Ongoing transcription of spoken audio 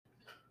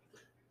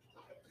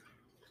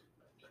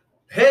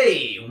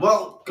Hey,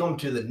 welcome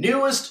to the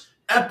newest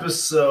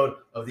episode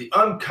of the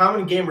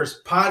Uncommon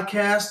Gamers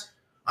podcast.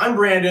 I'm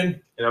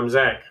Brandon. And I'm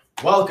Zach.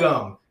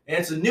 Welcome. And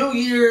it's a new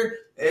year.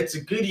 It's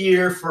a good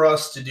year for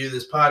us to do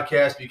this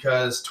podcast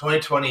because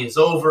 2020 is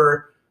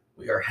over.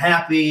 We are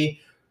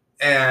happy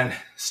and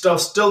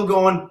stuff's still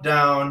going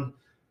down.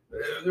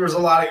 There was a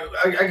lot of,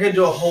 I could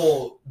do a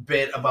whole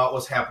bit about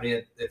what's happening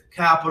at the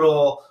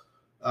Capitol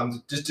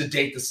just to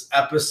date this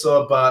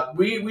episode, but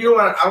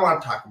I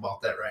want to talk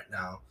about that right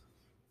now.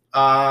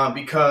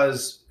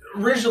 Because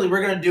originally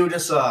we're going to do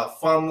just a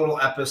fun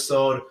little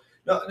episode,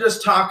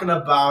 just talking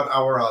about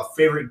our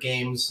favorite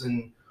games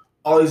and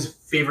all these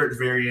favorite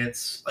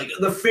variants, like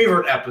the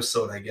favorite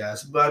episode, I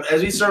guess. But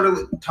as we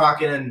started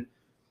talking and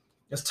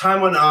as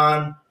time went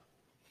on,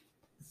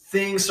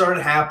 things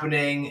started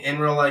happening and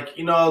we're like,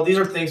 these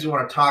are things we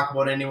want to talk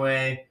about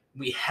anyway.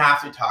 We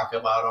have to talk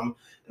about them.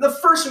 And the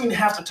first thing we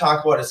have to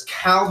talk about is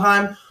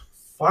Kaldheim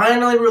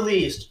finally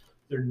released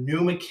their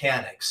new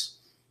mechanics.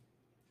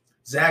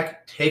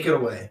 Zach, take it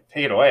away.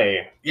 Take it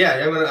away.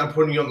 Yeah, I'm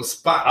putting you on the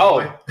spot.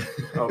 Oh,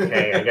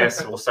 okay. I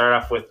guess we'll start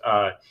off with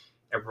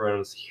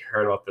everyone's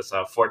heard about this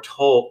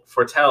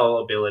foretell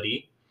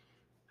ability,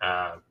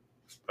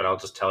 but I'll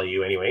just tell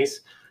you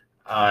anyways.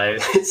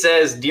 It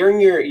says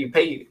you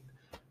pay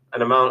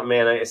an amount of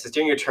mana. It says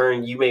during your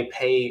turn you may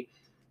pay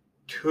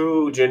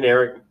 2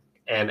 generic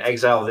and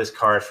exile this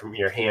card from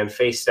your hand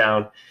face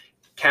down.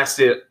 Cast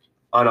it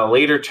on a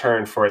later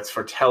turn for its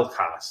foretell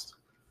cost.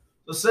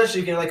 So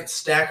essentially, you can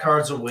stack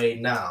cards away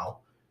now,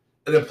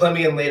 and then play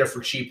me in later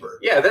for cheaper.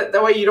 Yeah,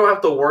 that way you don't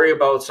have to worry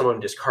about someone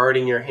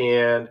discarding your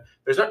hand.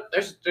 There's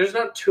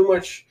not too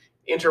much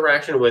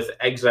interaction with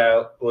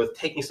exile, with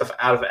taking stuff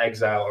out of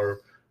exile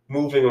or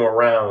moving them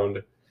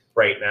around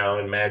right now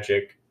in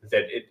Magic.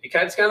 That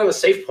it's kind of a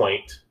safe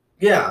point.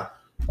 Yeah,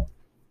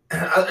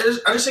 I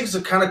just think it's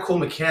a kind of cool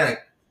mechanic,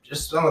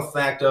 just on the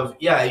fact of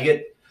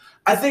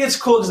I think it's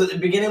cool because at the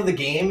beginning of the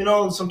game,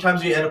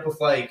 sometimes you end up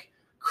with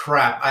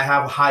crap, I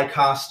have high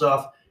cost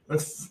stuff.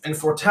 In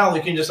Foretell,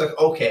 you can just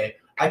okay,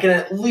 I can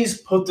at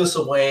least put this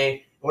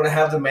away when I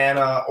have the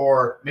mana,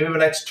 or maybe the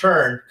next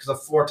turn, because the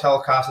Foretell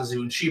cost is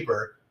even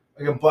cheaper.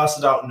 I can bust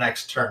it out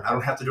next turn. I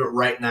don't have to do it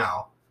right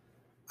now.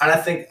 And I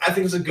think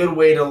it's a good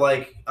way to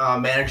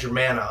manage your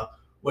mana,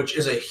 which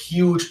is a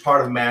huge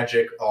part of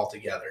Magic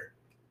altogether.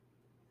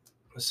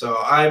 So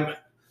I'm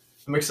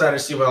excited to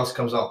see what else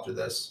comes out through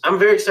this. I'm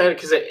very excited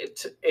because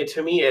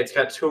to me, it's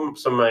got some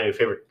of my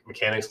favorite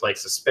mechanics like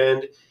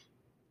Suspend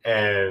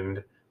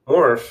and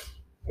Morph,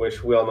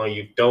 which we all know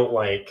you don't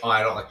like. Oh,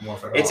 I don't like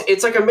Morph at all.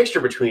 It's like a mixture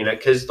between it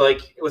because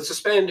with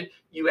Suspend,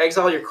 you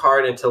exile your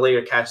card until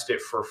later cast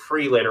it for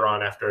free later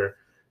on after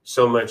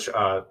so much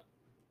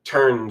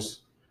turns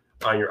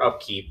on your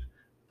upkeep.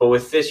 But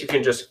with this, you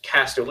can just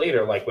cast it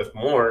later, like with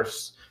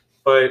Morphs.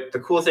 But the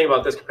cool thing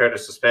about this compared to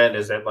Suspend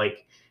is that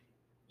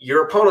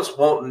your opponents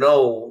won't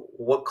know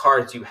what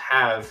cards you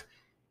have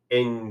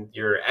in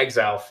your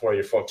exile for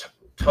your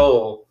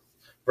foretell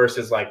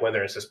versus when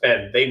they're in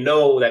Suspend. They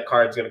know that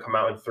card's going to come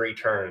out in 3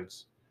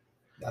 turns.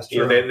 That's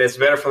true. It's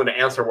better for them to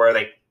answer where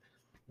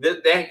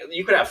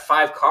you could have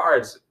 5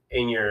 cards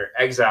in your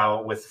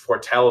exile with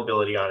foretell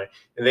ability on it,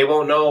 and they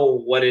won't know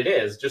what it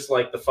is, just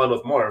like the fun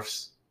with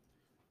Morphs.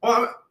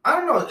 Well, I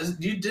don't know.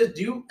 Do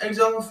you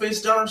exile them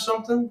face down or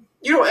something?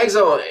 You don't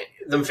exile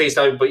them face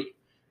down, but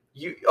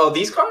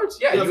these cards?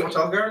 Yeah. The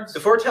foretell cards? The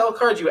foretell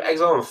cards, you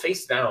exile them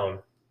face down.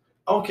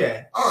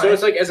 Okay. All so right.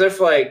 it's as if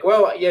how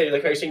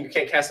you're saying you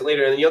can't cast it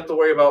later, and then you have to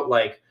worry about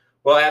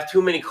I have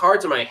too many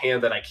cards in my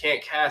hand that I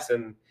can't cast,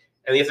 and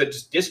you have to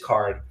just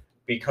discard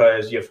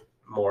because you have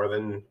more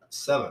than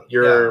 7.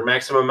 Your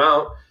maximum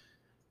amount.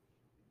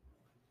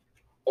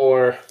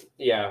 Or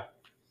yeah.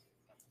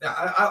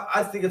 Yeah,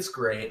 I think it's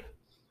great.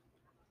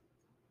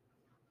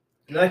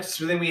 The next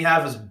thing we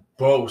have is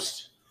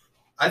Boast.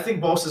 I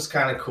think Boast is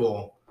kind of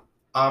cool.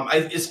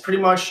 It's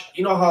pretty much,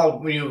 how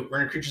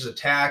when creatures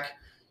attack,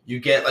 you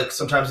get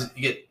sometimes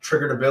you get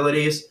triggered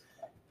abilities.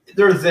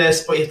 They're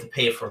this, but you have to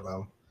pay for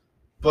them.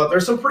 But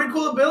there's some pretty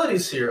cool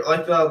abilities here.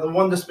 The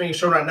one that's being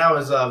shown right now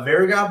is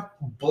Variga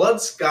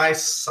Blood Sky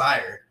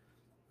Sire.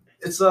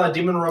 It's a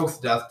Demon Rogue's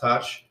Death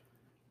Touch.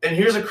 And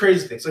here's a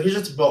crazy thing. So here's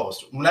its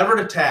Boast. Whenever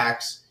it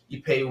attacks,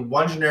 you pay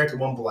 1 generic and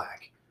 1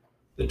 black.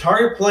 The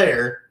target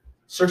player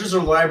searches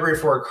their library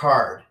for a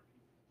card,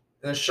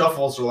 and then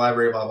shuffles their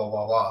library, blah, blah,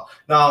 blah, blah.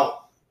 Now,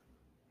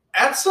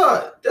 that's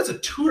a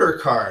tutor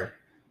card.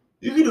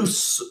 You can do...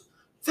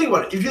 Think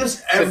about it. You do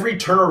this every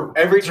turn.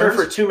 Every turn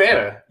for 2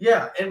 mana.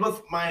 Yeah, and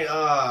with my...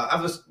 I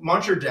have this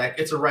Muncher deck.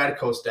 It's a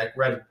Radicos deck,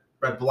 red,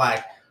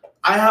 black.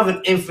 I have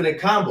an infinite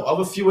combo. I have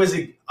a few ways to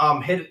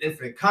hit an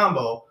infinite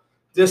combo.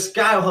 This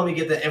guy will help me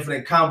get that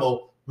infinite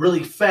combo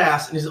really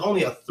fast, and he's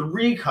only a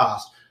 3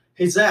 cost.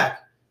 Hey,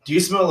 Zach, do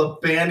you smell a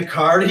banned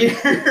card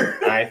here?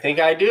 I think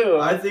I do.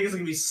 I think it's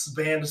going to be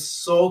banned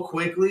so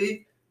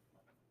quickly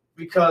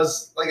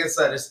because, like I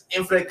said, it's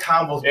infinite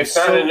combos. It's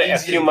not in a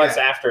few months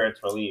after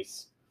its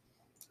release.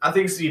 I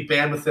think it's going to be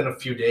banned within a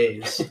few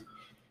days.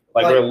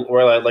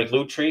 We're like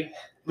Loot Tree?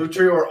 Loot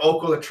Trio or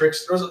Oko the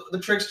Trickster. Was it the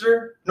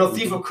Trickster? No,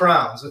 Thief of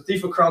Crowns. The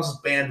Thief of Crowns is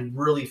banned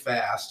really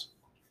fast.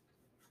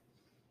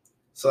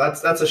 So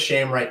that's a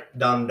shame right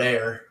down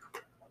there.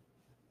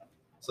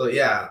 So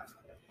yeah,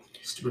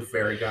 stupid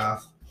fairy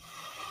goth.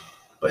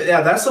 But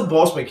yeah, that's the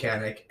boss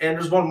mechanic. And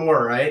there's one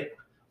more, right?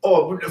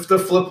 Oh,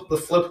 the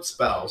flip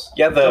spells.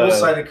 Yeah, the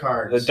double-sided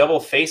cards. The double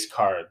face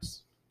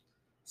cards.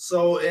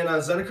 So in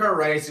Zendikar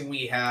Rising,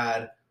 we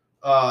had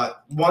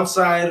one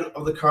side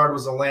of the card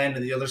was a land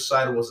and the other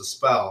side was a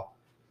spell.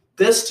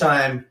 This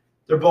time,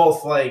 they're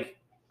both like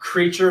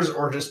creatures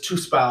or just two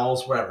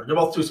spells, whatever. They're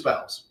both two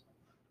spells.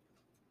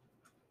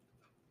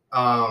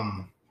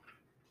 And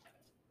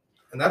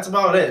that's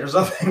about it. There's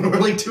nothing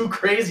really too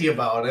crazy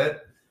about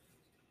it.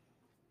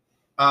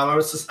 I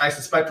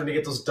suspect we're going to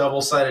get those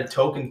double-sided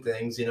token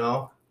things,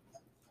 for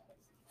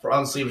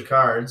unsleeved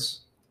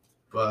cards.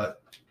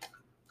 But,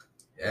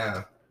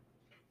 yeah.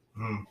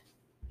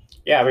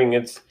 Yeah, I mean,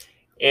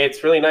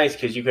 it's really nice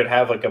because you could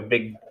have like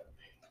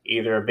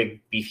either a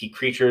big beefy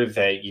creature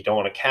that you don't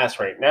want to cast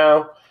right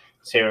now,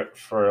 say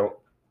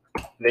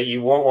that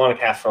you won't want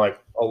to cast for like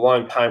a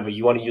long time, but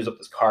you want to use up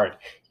this card.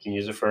 You can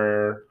use it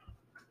for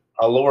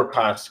a lower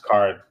cost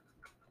card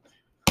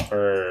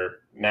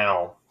for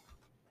now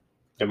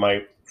that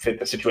might fit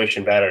the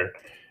situation better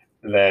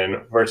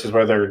than versus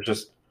where they're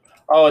just,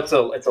 it's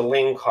a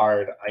lane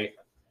card.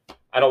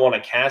 I don't want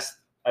to cast.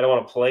 I don't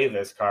want to play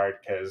this card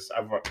because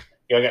I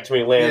got too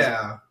many lands.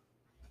 Yeah,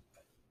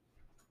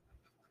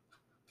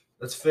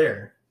 that's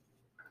fair.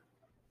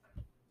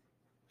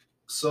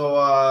 So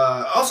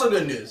also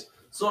good news.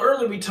 So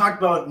earlier we talked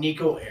about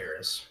Niko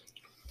Eris,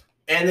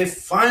 and they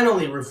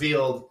finally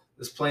revealed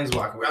this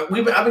Planeswalker.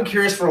 I've been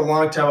curious for a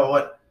long time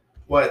about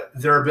what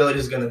their ability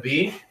is going to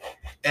be,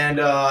 and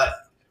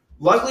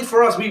luckily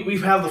for us, we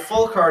have the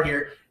full card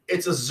here.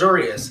 It's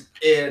Azurius.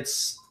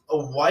 It's a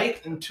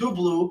white and 2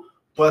 blue,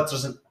 but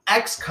there's an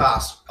X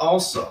cost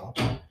also,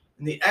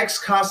 and the X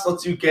cost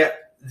lets you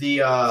get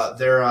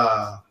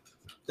the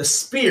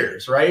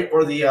spears, right?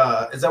 Or the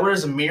is that what it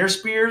is? Mirror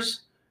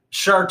spears,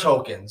 shard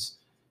tokens.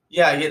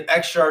 Yeah, you get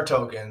X shard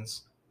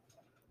tokens,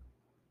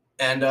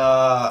 and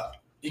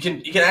you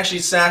can actually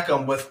sack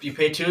them with you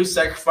pay 2,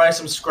 sacrifice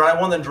them, scry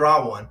 1, then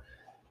draw 1,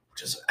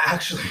 which is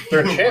actually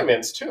they're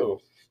enchantments too.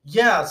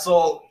 Yeah,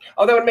 so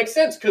that would make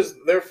sense because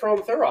they're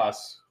from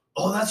Theros.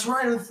 Oh, that's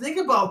right. I didn't think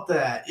about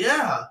that.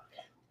 Yeah.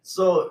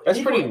 So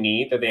that's pretty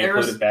neat that they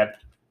included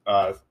that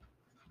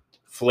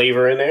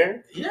flavor in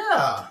there.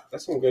 Yeah,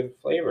 that's some good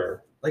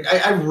flavor. Like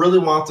I really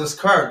want this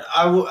card.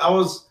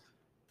 So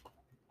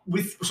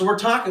we're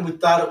talking. We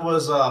thought it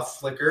was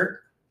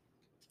Flicker,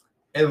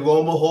 and lo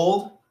and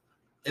behold,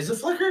 is it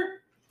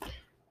Flicker?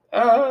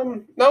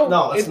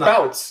 No, it's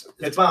Bounce.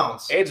 It's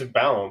Bounce. It's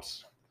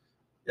Bounce.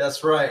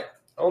 That's right.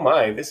 Oh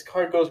my, this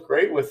card goes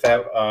great with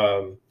that.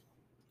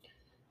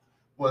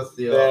 With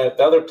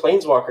the other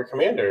Planeswalker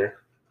commander.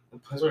 The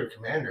Planeswalker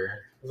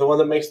commander. The one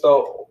that makes the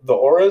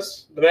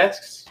auras, the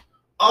masks.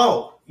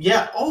 Oh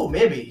yeah. Oh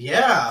maybe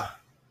yeah.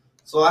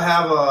 So I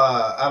have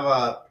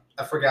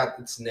I forgot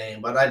its name,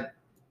 but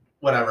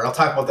whatever. I'll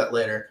talk about that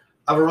later.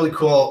 I have a really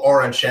cool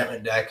aura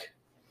enchantment deck.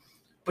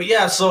 But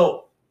yeah,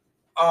 so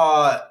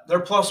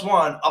they're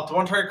 +1 up to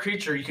 1 target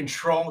creature you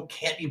control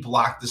can't be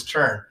blocked this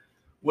turn,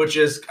 which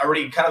is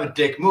already kind of a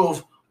dick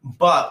move.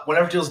 But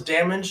whenever it deals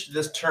damage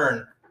this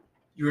turn,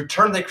 you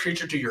return that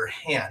creature to your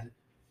hand.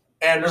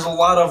 And there's a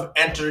lot of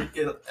enter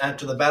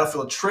the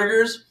battlefield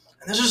triggers,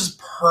 and this is just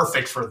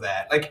perfect for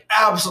that. Like,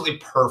 absolutely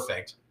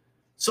perfect.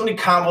 So many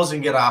combos you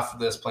can get off of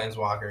this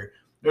Planeswalker.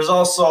 There's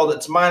also,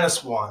 that's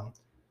 -1.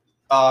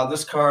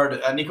 This card,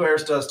 Niko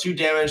Eris does 2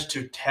 damage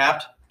to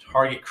tapped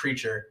target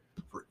creature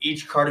for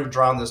each card you've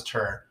drawn this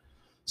turn.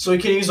 So you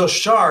can use those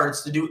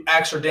shards to do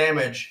extra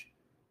damage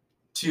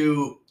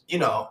to,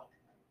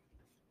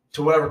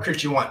 to whatever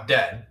creature you want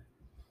dead.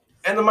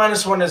 And the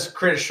 -1 is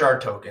create a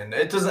shard token.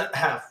 It doesn't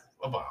have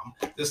a bomb.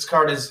 This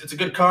card it's a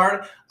good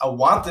card. I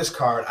want this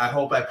card. I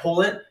hope I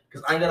pull it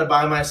because I'm going to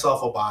buy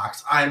myself a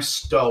box. I'm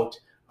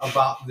stoked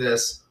about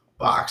this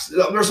box.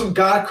 There's some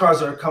God cards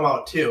that have come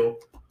out too.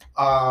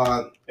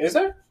 Is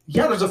there?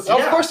 Yeah, there's a few.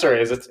 Of course there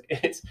is.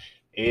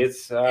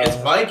 It's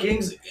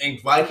Vikings,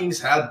 and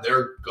Vikings had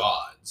their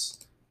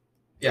gods.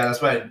 Yeah,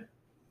 that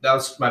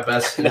was my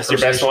best. That's your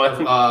best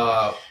one?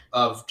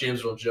 Of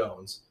James Earl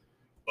Jones.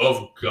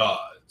 Of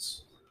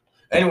gods.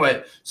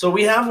 Anyway, so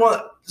we have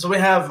one. So we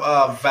have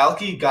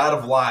Valky, God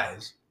of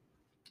Lies.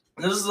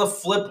 This is a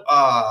flip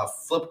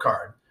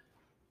card.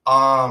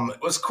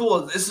 What's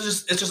cool? It's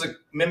just a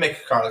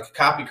mimic card, like a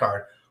copy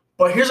card.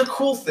 But here's a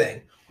cool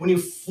thing: when you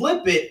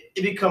flip it,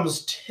 it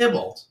becomes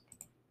Tybalt.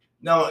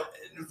 Now,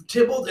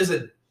 Tybalt is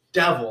a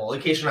devil. In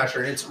case you're not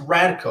sure, it's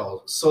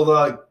Radko. So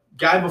the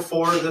guy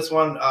before this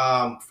one,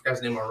 I forgot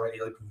his name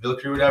already, like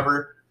Vilky or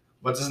whatever.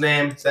 What's his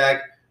name?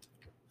 Zach?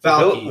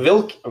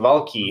 Valky.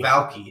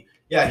 Valky.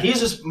 Yeah, he's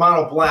just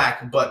mono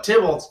black, but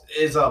Tybalt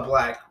is a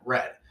black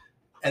red,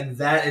 and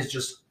that is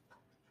just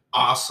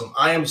awesome.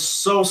 I am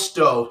so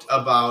stoked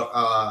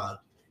about.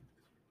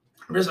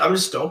 I'm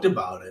just stoked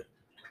about it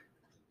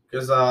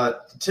because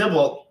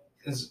Tybalt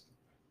is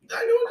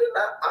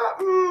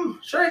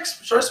Should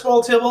I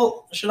spell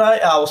Tibble? Should I?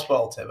 I'll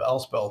spell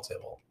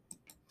Tibble.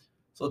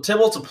 So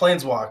Tibble's a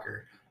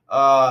planeswalker.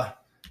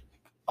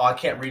 I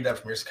can't read that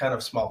from here. It's kind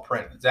of small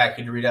print. Zach,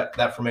 could you read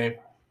that for me?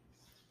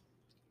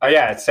 Oh,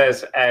 yeah, it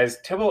says,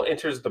 as Tybalt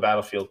enters the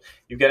battlefield,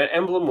 you get an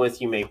emblem with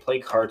you may play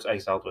cards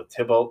exiled with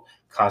Tybalt,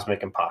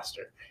 Cosmic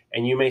Imposter,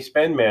 and you may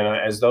spend mana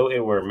as though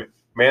it were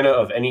mana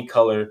of any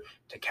color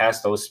to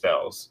cast those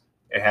spells.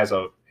 It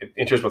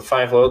enters with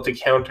 5 loyalty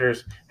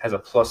counters, has a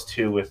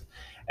 +2 with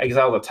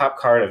exile the top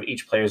card of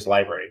each player's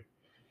library,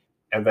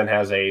 and then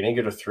has a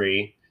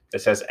 -3 that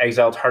says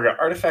exile target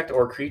artifact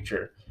or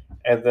creature,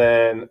 and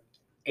then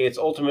its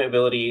ultimate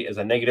ability is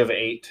a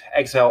 -8,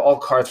 exile all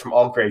cards from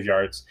all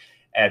graveyards,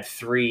 add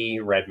 3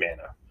 red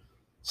mana.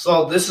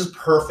 So this is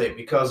perfect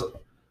because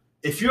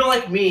if you're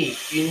like me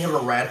and you have a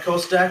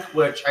Radkos deck,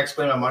 which I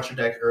explained my Muncher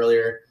deck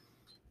earlier,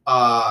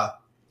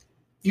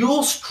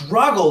 you'll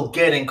struggle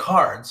getting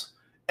cards.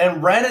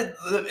 And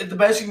the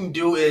best you can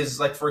do is,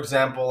 like, for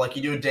example, like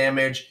you do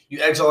damage, you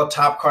exile a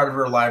top card of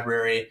your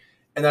library,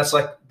 and that's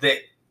like the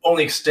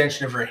only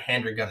extension of your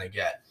hand you're going to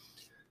get.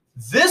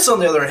 This,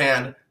 on the other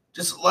hand,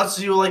 just lets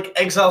you like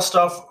exile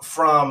stuff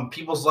from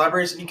people's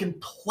libraries, and you can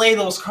play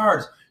those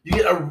cards. You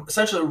get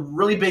essentially a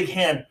really big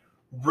hand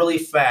really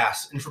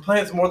fast. And if you're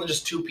playing with more than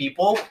just 2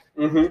 people,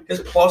 his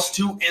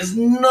 +2 is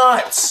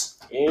nuts.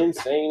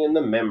 Insane in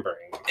the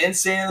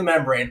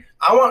membrane.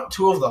 I want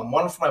 2 of them.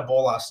 One for my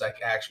Bolas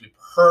deck, actually.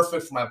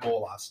 Perfect for my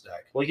Bolas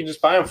deck. Well, you can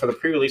just buy them for the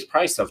pre-release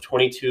price of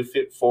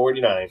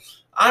 $22.49.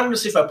 I'm going to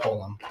see if I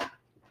pull them.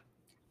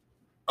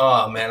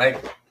 Oh, man. I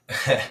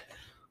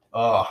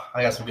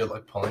got some good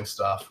luck pulling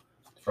stuff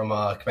from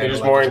Commander. You're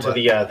just more into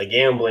the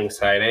gambling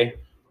side, eh?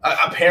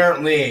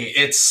 Apparently,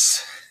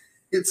 it's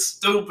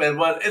stupid,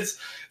 but it's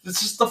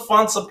just a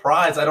fun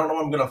surprise. I don't know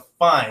what I'm gonna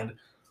find.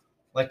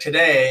 Like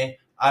today,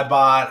 I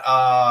bought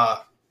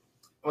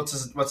what's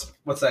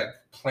that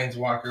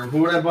planeswalker?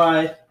 Who would I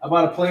buy? I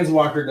bought a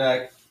planeswalker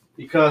deck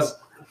because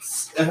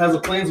it has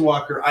a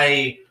planeswalker.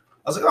 I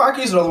was like, I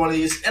can use another one of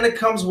these, and it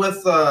comes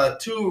with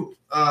 2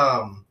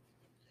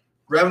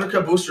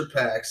 Ravnica booster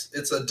packs.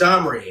 It's a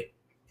Domri,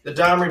 the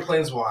Domri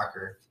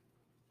planeswalker.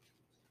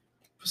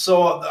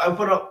 So I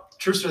put up.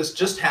 Truth to this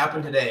just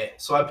happened today.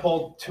 So I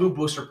pulled 2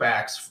 booster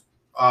packs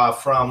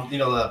from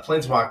the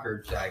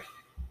Planeswalker deck.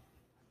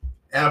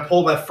 And I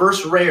pulled my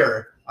first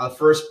rare on the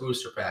first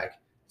booster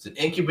pack. It's an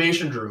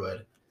Incubation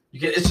Druid.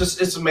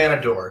 It's a mana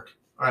dork.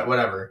 Alright,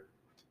 whatever.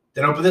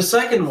 Then I open the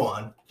second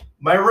one.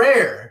 My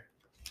rare.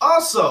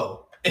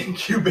 Also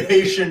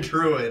Incubation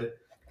Druid.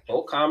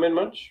 Full common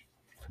much?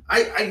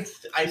 I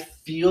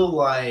feel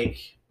like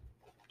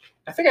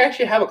I think I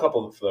actually have a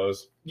couple of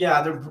those.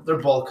 Yeah, they're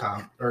bulk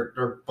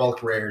or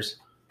bulk rares,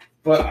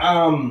 but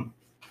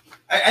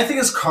I think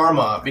it's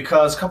karma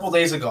because a couple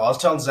days ago I was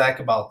telling Zach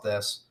about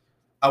this.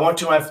 I went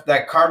to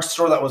that card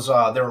store that was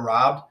they were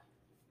robbed,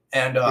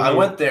 and I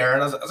went there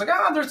and I was like,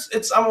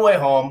 I'm away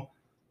home.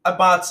 I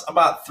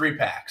bought 3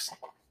 packs.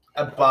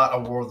 I bought a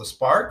War of the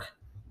Spark,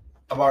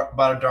 I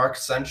bought a Dark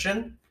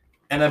Ascension,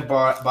 and I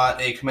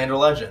bought a Commander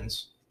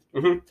Legends.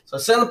 So I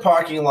sat in the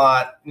parking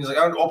lot. And he's like,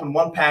 I'm gonna open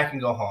 1 pack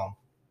and go home.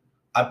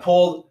 I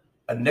pulled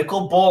a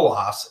Nicol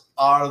Bolas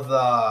out of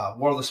the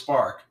War of the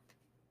Spark.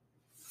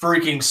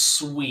 Freaking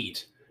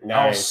sweet. Nice.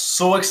 I was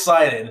so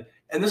excited.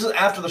 And this is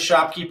after the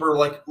shopkeeper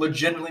like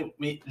legitimately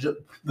wished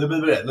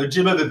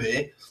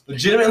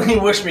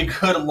me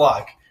good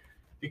luck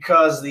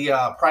because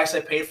the price I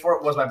paid for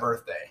it was my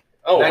birthday.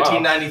 Oh,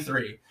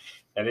 1993. Wow.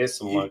 That is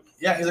some luck.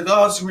 Yeah, he's like,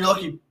 oh, it's a really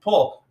lucky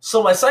pull.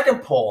 So my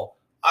second pull,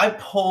 I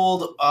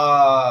pulled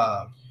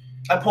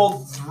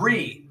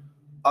 3.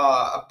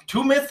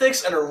 2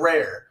 mythics and a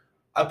rare.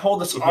 I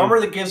pulled this armor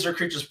that gives their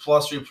creatures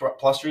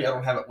 +3/+3. I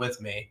don't have it with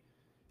me.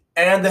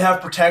 And they have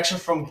protection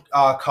from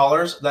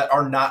colors that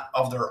are not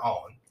of their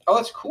own. Oh,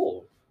 that's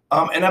cool.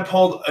 And I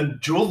pulled a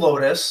Jewel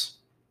Lotus.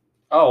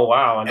 Oh,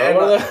 wow. Another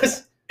one of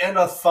those? And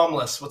a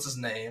Thumbless. What's his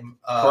name?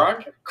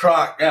 Krog?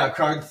 Krog. Yeah,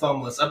 Krog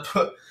Thumbless. I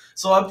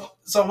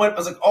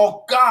was like,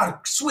 oh, God,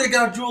 sweet, I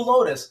got a Jewel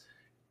Lotus.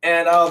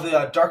 And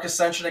the Dark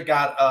Ascension, I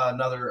got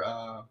another,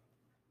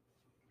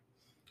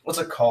 what's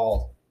it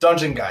called?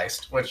 Dungeon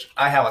Geist, which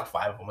I have like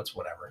 5 of them. It's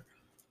whatever.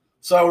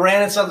 So I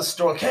ran inside the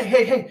store, like,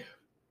 hey,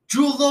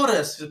 Jewel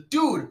Lotus. He's like,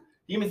 dude,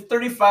 you gave me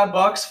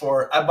 $35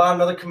 for it. I bought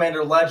another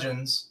Commander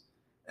Legends.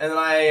 And then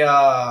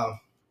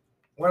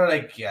what did I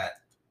get?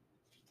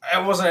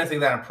 It wasn't anything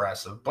that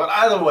impressive. But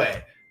either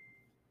way,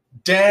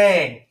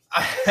 dang,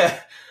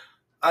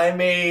 I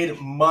made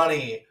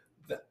money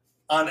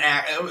on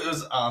it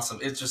was awesome.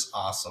 It's just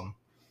awesome.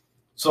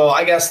 So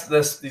I guess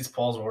these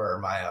polls were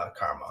my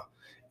karma.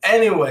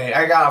 Anyway,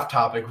 I got off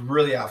topic,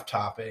 really off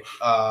topic.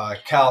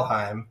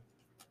 Kaldheim.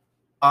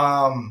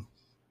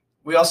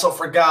 We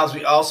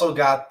also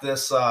got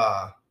this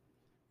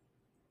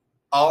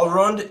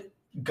Allround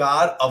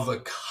God of the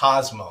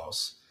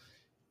Cosmos.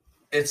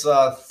 It's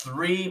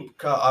 3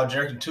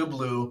 generic and 2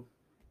 blue.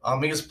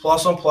 It gets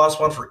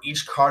 +1/+1 for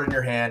each card in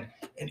your hand,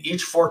 and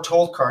each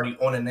Foretold card you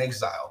own in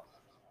exile.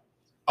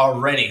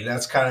 Already,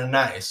 that's kind of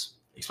nice.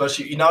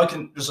 Especially,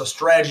 there's a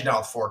strategy now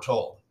with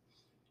Foretold.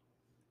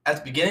 At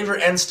the beginning of your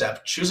end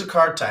step, choose a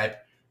card type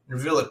and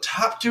reveal the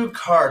top 2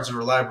 cards of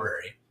your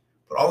library.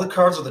 Put all the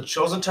cards of the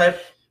chosen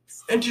type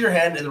into your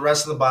hand and the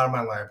rest of the bottom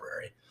of my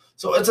library.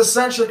 So it's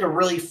essentially like a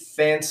really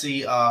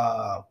fancy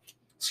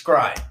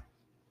scry.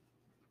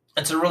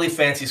 It's a really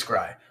fancy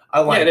scry.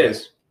 I like it. Yeah, it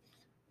is.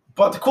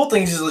 But the cool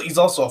thing is he's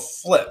also a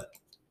flip.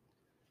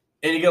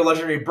 And you get a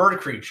legendary bird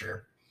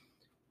creature.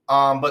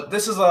 But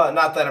this is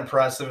not that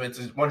impressive. It's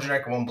 1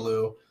 generic, 1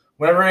 blue.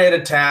 Whenever it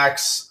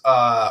attacks,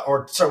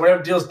 whenever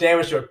it deals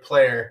damage to a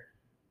player,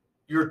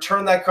 you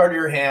return that card to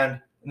your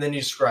hand, and then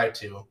you scry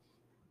 2.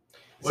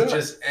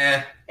 It's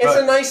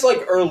a nice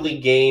early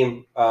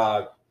game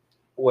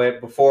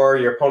before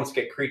your opponents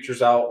get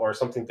creatures out or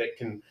something that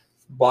can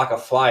block a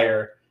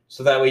flyer,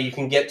 so that way you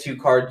can get 2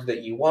 cards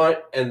that you want,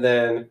 and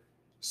then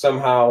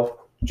somehow,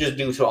 just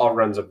due to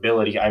Allrun's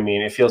ability,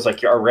 it feels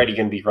like you're already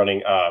going to be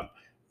running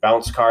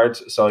bounce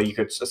cards, so you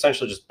could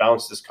essentially just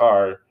bounce this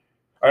card.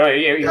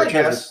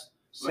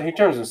 He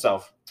turns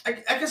himself. I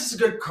guess it's a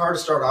good card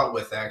to start out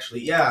with,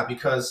 actually. Yeah,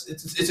 because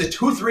it's a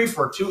 2/3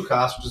 for a 2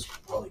 cost, which is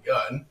really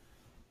good.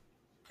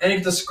 And you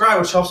get the scry,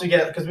 which helps you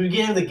get, because at the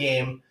beginning of the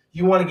game,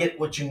 you want to get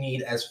what you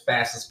need as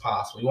fast as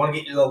possible. You want to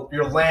get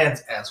your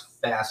lands as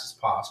fast as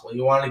possible.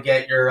 You want to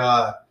get your,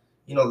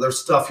 their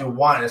stuff you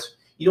want.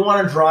 You don't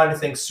want to draw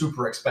anything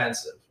super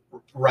expensive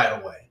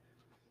right away.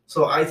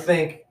 So I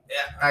think,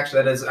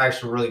 that is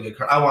actually a really good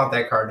card. I want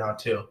that card now,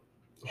 too.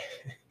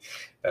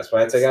 That's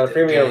why I took out a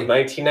premium of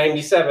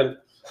 1997.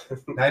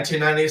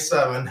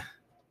 1997.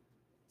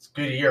 It's a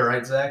good year,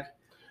 right, Zach?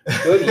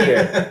 Good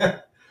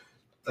year.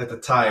 Like the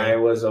tire. I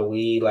was a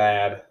wee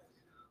lad.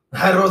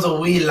 I was a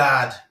wee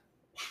lad.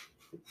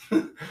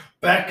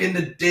 Back in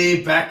the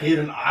day, back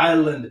in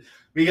Ireland,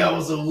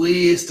 was a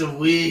weest of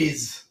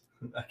wees.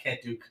 I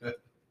can't do good.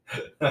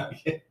 I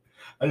did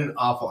an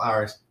awful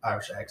Irish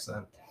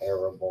accent.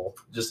 Terrible.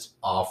 Just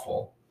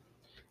awful.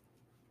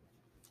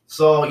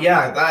 So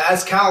yeah,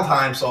 that's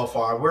Kaldheim so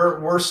far.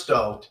 We're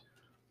stoked.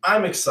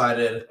 I'm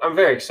excited. I'm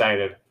very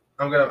excited.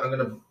 I'm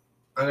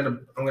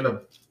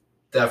gonna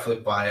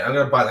definitely buy it. I'm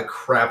gonna buy the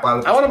crap out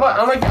of it. I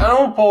want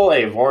to pull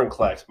a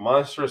Vorinclex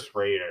Monstrous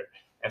Raider.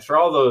 And for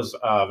all those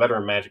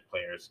veteran Magic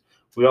players,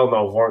 we all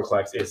know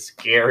Vorinclex is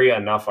scary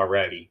enough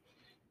already.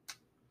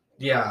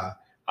 Yeah.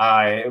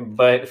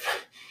 But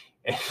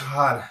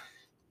God.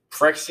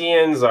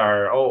 Phyrexians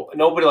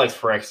nobody likes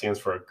Phyrexians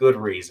for a good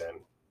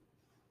reason.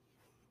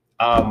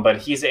 But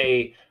he's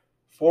a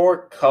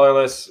 4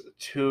 colorless,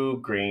 2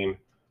 green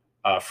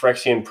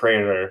Phyrexian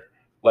Praetor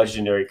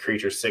legendary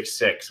creature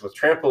 6/6 with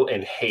trample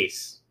and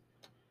haste.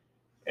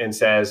 And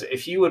says,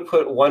 if you would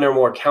put 1 or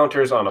more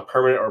counters on a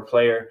permanent or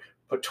player,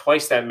 put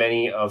twice that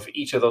many of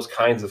each of those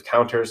kinds of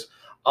counters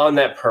on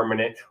that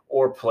permanent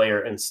or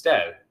player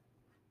instead.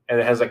 And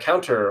it has a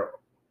counter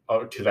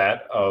to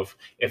that of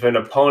if an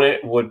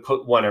opponent would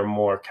put 1 or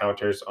more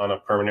counters on a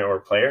permanent or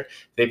player,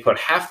 they put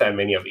half that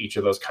many of each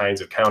of those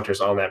kinds of counters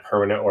on that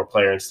permanent or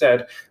player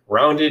instead,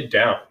 rounded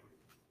down.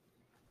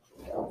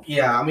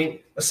 Yeah,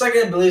 the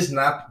second ability is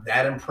not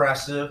that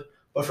impressive,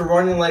 but if you're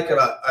running like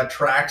a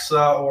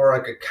Traxa or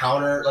like a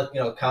counter,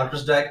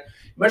 counters deck,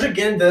 imagine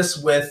getting this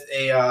with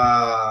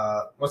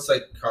a what's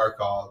that card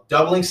called?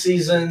 Doubling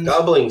Season.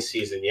 Doubling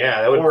Season,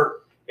 yeah, it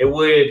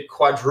would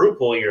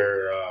quadruple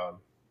your.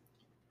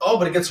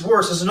 But it gets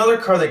worse. There's another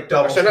card that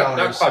doubles counters.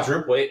 Not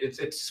quadruple.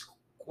 It's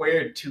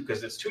squared too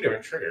because it's 2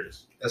 different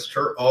triggers. That's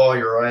true. Oh,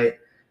 you're right.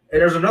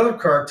 And there's another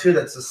card too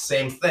that's the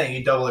same thing.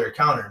 You double your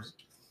counters.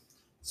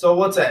 So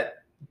what's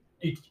that?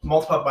 You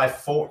multiply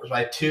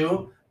by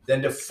 2,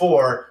 then to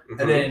 4,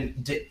 and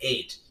then to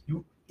 8.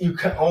 You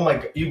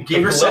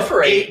gave yourself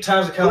 8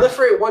 times the counter.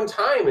 Proliferate 1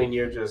 time, and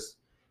you're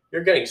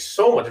getting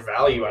so much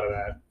value out of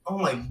that. Oh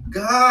my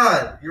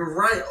god, you're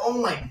right. Oh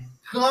my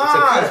god, it's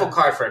a beautiful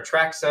card for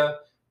Atraxa,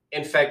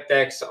 Infect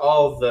decks,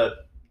 all the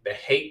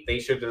hate they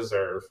should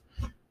deserve.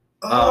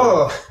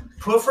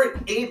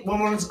 Proliferate 8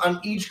 1/1s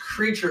on each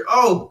creature.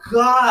 Oh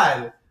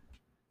god,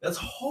 that's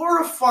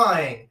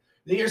horrifying.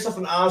 Then you get yourself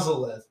an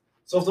Ozolith.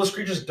 So if those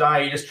creatures die,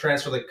 you just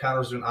transfer the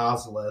counters to an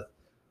Ozolith.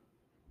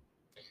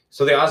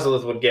 So the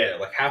Ozolith would get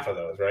half of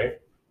those,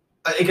 right?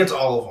 It gets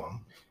all of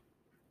them.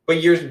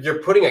 But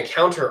you're putting a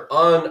counter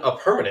on a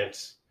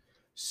permanent,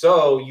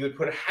 so you would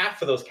put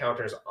half of those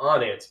counters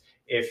on it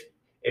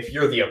if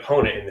you're the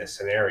opponent in this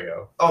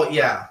scenario. Oh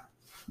yeah,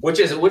 which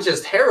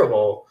is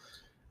terrible.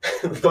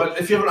 But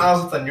if you have an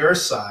Ozolith on your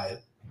side,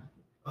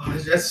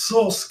 that's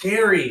so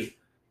scary.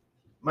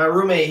 My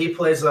roommate, he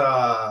plays an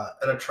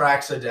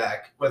Atraxa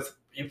deck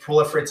he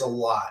proliferates a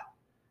lot.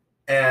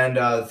 And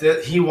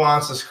he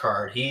wants this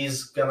card.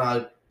 He's going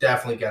to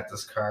definitely get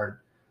this card.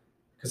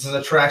 Because his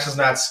Atraxa's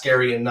not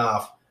scary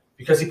enough.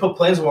 Because he put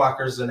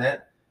Planeswalkers in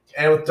it.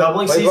 And with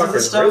doubling seasons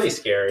and stuff, really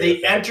scary,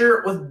 they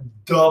enter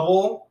with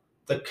double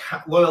the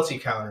loyalty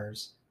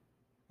counters.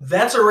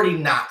 That's already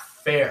not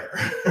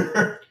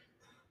fair.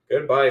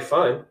 Goodbye,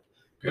 fun.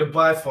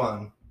 Goodbye,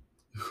 fun.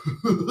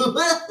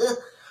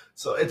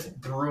 So it's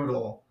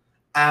brutal.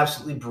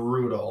 Absolutely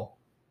brutal.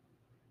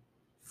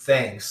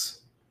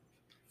 Thanks.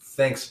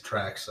 Thanks,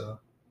 Traxa.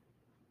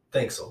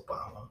 Thanks,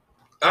 Obama.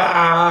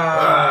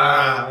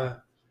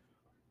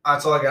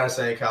 That's all I gotta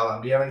say,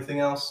 Kaldheim. Do you have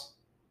anything else?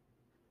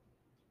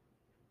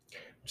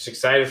 Just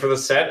excited for the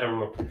set.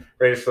 I'm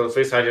ready for the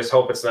fleece. I just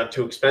hope it's not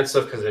too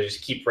expensive because they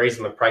just keep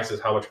raising the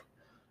prices how much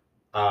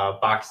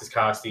boxes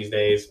cost these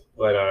days.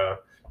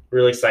 But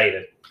really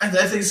excited. I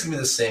think it's gonna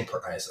be the same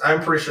price.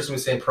 I'm pretty sure it's gonna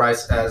be the same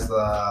price as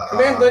the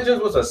Command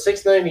Legends was a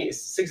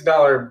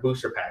 $6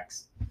 booster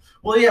packs.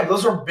 Well, yeah, but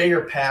those were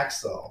bigger packs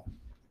though.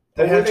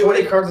 They had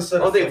 20 cards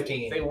instead of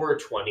 15. They were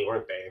 20,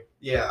 weren't they?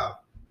 Yeah.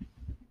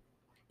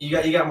 You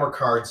got more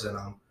cards in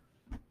them.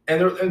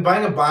 And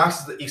buying a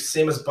box is the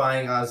same as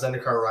buying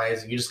Zendikar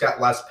Rising. You just got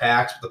less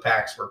packs, but the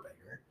packs were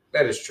bigger.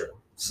 That is true.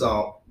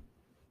 So,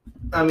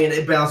 I mean,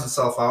 it balanced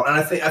itself out. And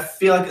I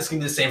feel like it's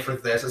going to be the same for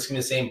this. It's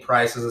going to be the same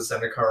price as a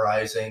Zendikar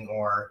Rising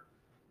or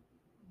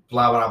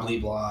blah, blah, blah,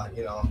 blah,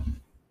 you know.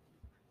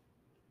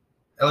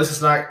 At least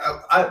it's not...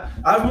 I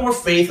have more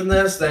faith in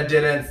this than I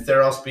did in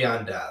Theros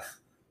Beyond Death.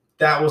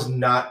 That was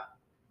not...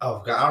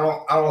 Oh, God. I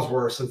don't know what's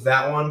worse. With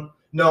that one...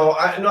 No,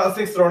 I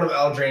think Throne of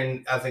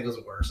Eldraine, I think was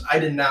worse. I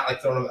did not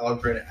like Throne of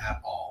Eldraine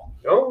at all.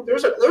 No, there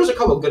was a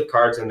couple of good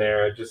cards in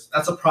there.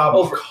 That's a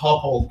problem. A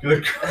couple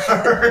good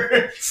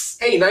cards.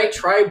 Hey, Night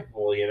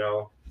Tribal, you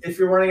know. If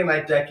you're running a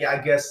Night deck, yeah, I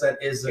guess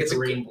that is a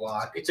dream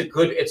block. It's a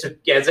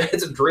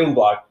dream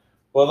block.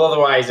 Well,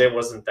 otherwise it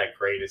wasn't that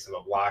great as a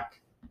block.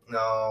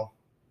 No.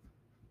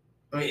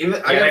 I mean,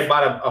 I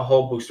bought a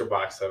whole booster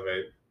box of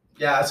it.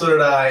 Yeah, so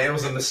did I. It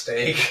was a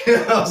mistake.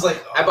 I was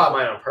like, I bought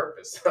mine on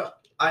purpose.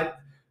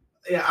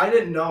 I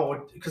didn't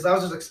know because I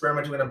was just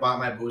experimenting when I bought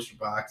my booster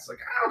box. Like,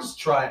 I'll just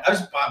try it. I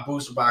just bought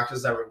booster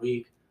boxes every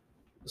week.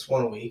 Just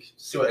one a week.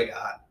 See what I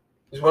got.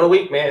 Just one a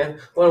week, man.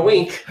 One a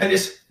week. I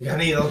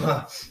need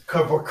those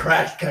cardboard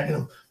crack kind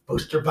of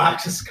booster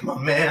boxes. Come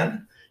on,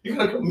 man. You're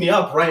going to hook me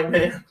up, right,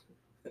 man?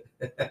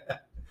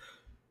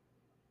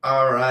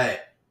 All right.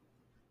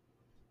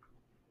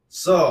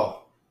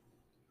 So,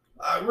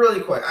 really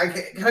quick,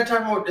 can I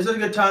talk about? Is it a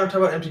good time to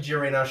talk about MTG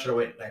Arena? Or should I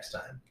wait next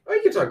time? I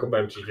can talk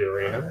about MTG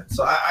Arena.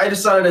 So I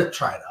decided to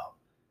try it out,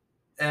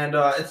 and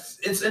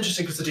it's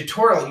interesting because the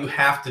tutorial you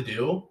have to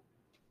do,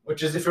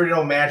 which is if you already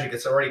know Magic,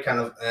 it's already kind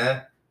of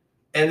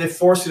and they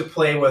force you to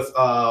play with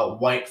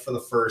white for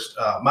the first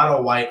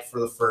mono white for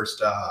the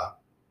first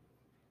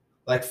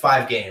like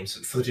 5 games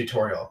for the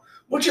tutorial,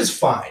 which is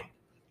fine.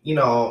 You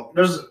know,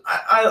 there's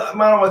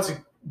mono white's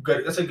a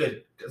good. That's a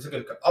good.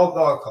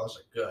 All colors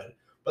are good.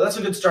 But that's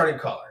a good starting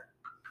color.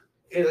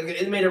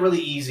 It made it really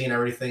easy and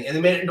everything. And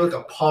they made it into like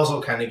a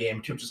puzzle kind of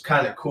game too, which is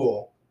kind of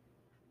cool.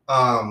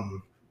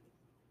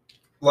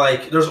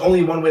 Like there's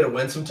only one way to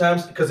win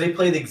sometimes because they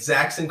play the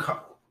exact same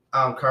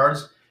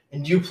cards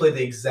and you play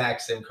the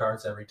exact same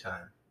cards every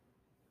time.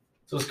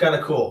 So it's kind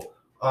of cool.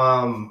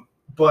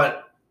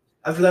 But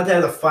after that, they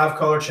had the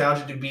 5-color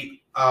challenge to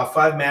beat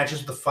 5 matches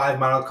with the 5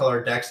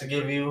 monocolor decks to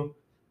give you.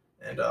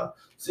 And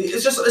see,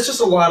 it's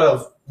just a lot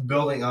of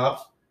building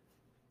up.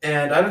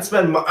 And I only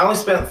spent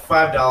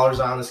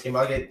 $5 on this game.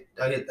 I'll get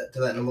to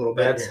that in a little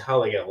bit. That's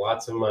how they get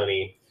lots of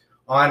money.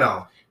 Oh, I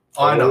know.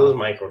 Those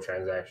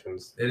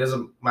microtransactions. It is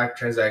a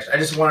microtransaction. I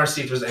just want to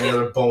see if there's any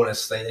other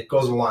bonus thing that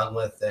goes along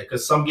with it.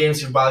 Because some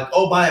games you buy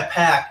buy a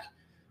pack,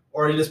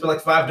 or you just spend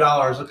like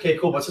 $5. Okay,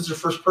 cool. But since your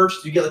first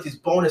purchase, you get like these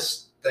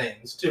bonus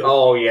things too.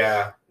 Oh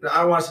yeah.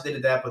 I want to say they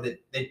did that, but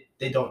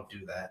they don't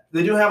do that.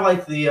 They do have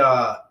like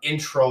the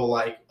intro,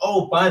 like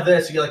buy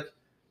this. You get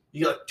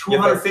like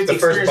 250 the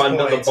first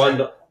bundle, points.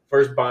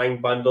 First buying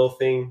bundle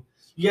thing.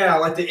 Yeah,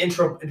 like the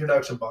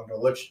introduction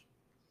bundle, which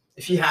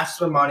if you have to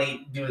spend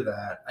money, do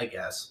that, I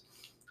guess.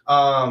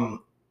 No,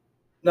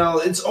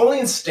 it's only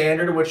in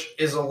standard, which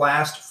is the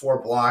last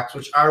 4 blocks,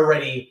 which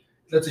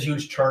that's a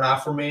huge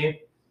turnoff for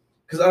me.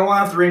 Because I don't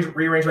want to have to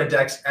rearrange my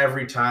decks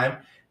every time.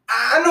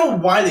 I know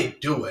why they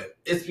do it.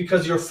 It's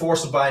because you're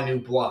forced to buy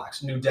new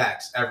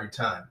decks every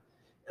time.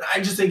 And I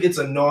just think it's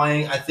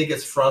annoying. I think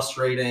it's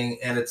frustrating,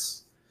 and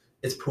it's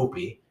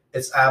poopy.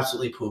 It's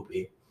absolutely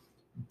poopy.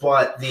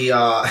 But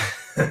I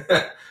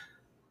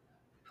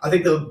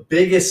think the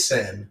biggest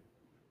sin,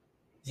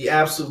 the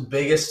absolute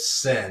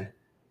biggest sin,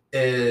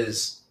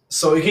 is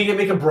so you can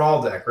make a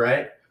brawl deck,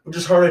 right? Which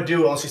is hard to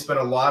do unless you spend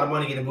a lot of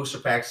money getting booster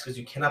packs because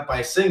you cannot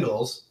buy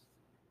singles,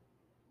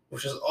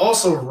 which is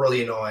also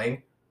really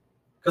annoying.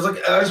 Because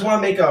like I just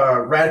want to make a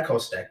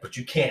Radicos deck, but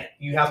you can't.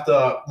 You have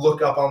to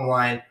look up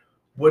online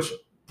which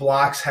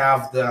blocks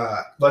have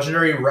the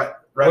legendary red.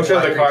 Which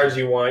are the cards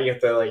you want? You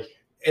have to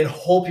and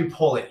hope you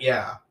pull it.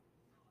 Yeah.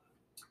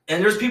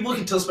 And there's people who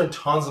can still spend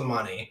tons of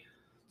money.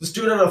 This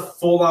dude had a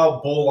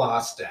full-out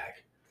Bolas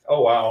deck.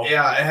 Oh, wow.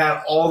 Yeah, it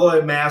had all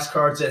the mass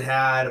cards. It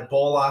had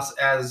Bolas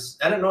as...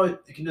 I didn't know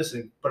it can do this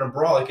thing, but in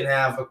Brawl, it can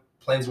have a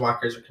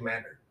Planeswalker as a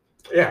commander.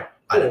 Yeah. Cool.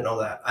 I didn't know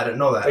that.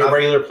 A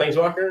regular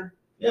Planeswalker?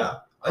 Yeah.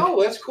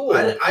 That's cool.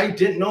 I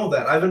didn't know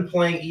that. I've been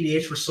playing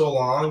EDH for so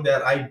long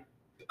that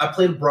I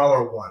played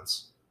Brawler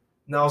once.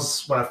 And that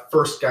was when I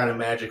first got into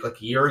Magic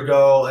like a year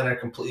ago, and I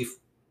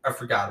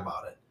forgot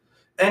about it.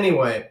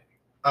 Anyway...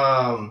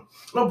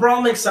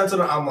 Brawl makes sense in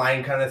an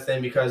online kind of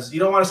thing because you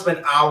don't want to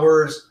spend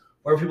hours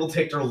where people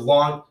take their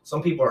long.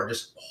 Some people are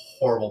just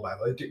horrible by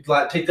the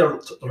way. Take their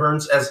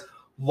turns as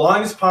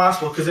long as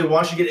possible because they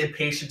want you to get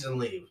impatient and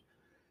leave.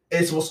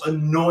 It's the most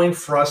annoying,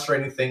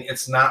 frustrating thing.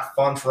 It's not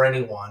fun for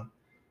anyone.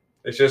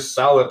 It's just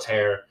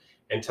solitaire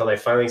until they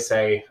finally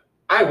say,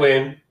 "I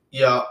win."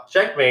 Yeah.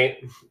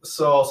 Checkmate.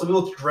 So some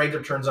people drag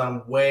their turns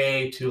on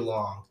way too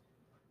long.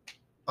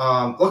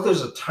 Look,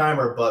 there's a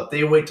timer, but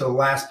they wait to the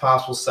last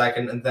possible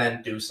second and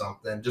then do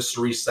something just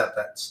to reset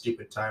that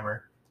stupid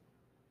timer.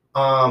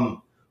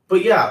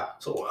 But yeah,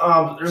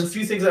 so there's a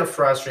few things that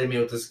frustrated me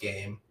with this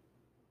game.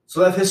 So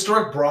they have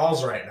historic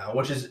brawls right now,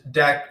 which is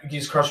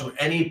use cards from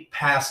any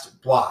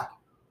past block.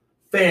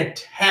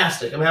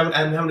 Fantastic. I'm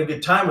having a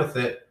good time with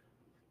it,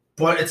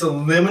 but it's a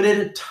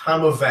limited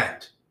time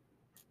event.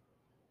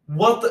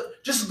 What the?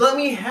 Just let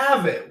me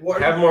have it.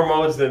 Have more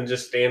modes than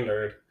just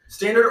standard.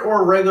 Standard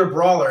or regular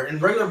brawler. In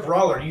regular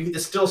brawler,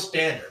 it's still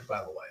standard, by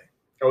the way.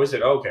 Oh, is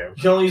it? Okay.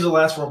 You can only use the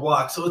last 4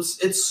 blocks. So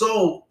it's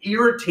so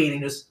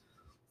irritating. Just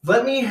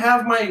let me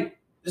have my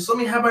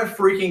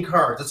freaking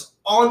cards. That's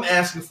all I'm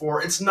asking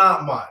for. It's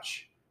not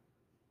much.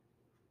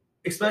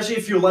 Especially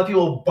if you let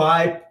people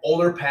buy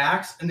older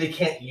packs and they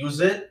can't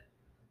use it.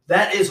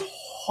 That is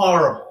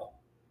horrible.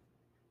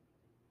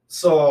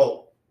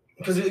 So,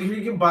 because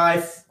you can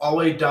buy all the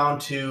way down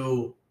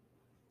to,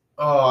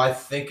 I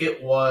think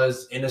it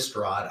was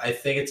Innistrad. I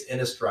think it's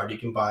Innistrad. You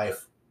can buy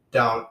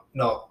down,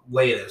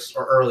 latest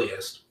or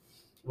earliest,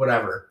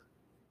 whatever.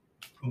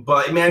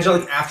 But imagine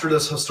like after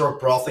this historic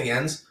brawl thing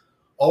ends,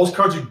 all those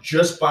cards you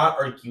just bought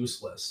are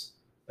useless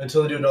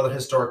until they do another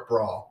historic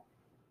brawl.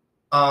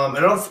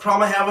 Another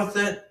problem I have with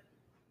it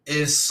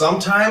is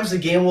sometimes the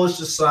game will just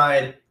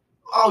decide,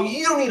 oh,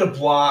 you don't need a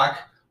block.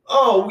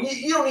 Oh,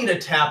 you don't need to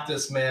tap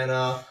this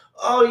mana.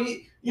 Oh,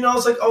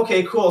 it's like,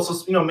 okay, cool.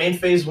 So, main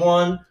phase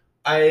 1,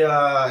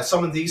 I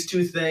summon these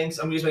 2 things.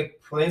 I'm going to use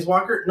my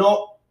Planeswalker.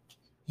 No,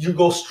 you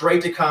go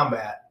straight to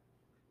combat.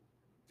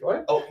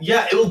 What? Oh,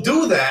 yeah, it will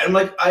do that. I'm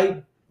like,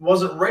 I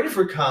wasn't ready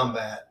for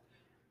combat.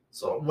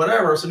 So,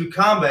 whatever. So, do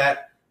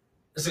combat.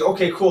 It's like,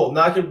 okay, cool.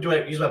 Now I can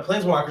use my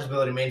Planeswalker's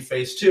ability main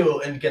phase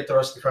 2 and get the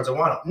rest of the cards I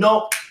want.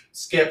 Nope.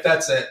 Skip.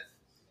 That's it.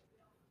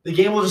 The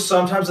game will just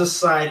sometimes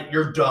decide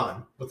you're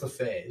done with the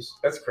phase.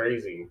 That's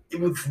crazy.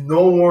 With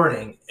no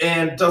warning.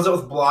 And does it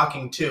with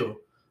blocking, too.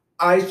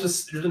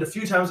 There's been a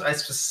few times I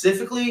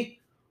specifically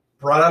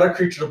brought out a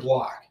creature to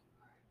block.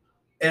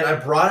 And I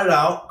brought it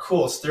out.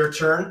 Cool. It's their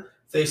turn.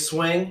 They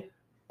swing.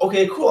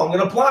 Okay, cool. I'm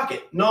going to block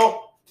it.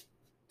 Nope.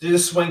 They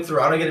just swing through.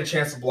 I don't get a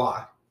chance to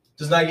block.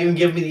 Does not even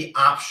give me the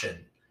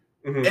option.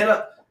 Mm-hmm.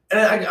 And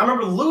I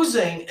remember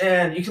losing,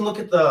 and you can look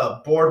at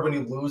the board when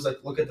you lose, like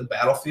look at the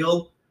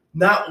battlefield.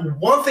 Not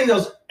one thing that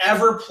was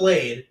ever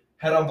played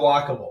had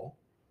unblockable.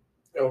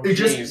 Oh, it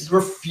just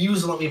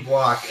refused to let me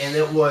block, and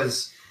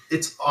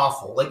it's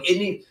awful. Like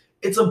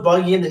it's a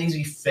buggy game that needs to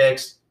be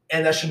fixed,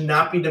 and that should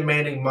not be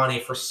demanding money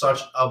for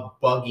such a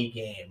buggy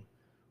game.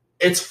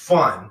 It's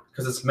fun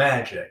because it's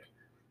Magic,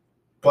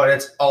 but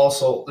it's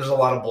also there's a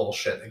lot of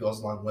bullshit that goes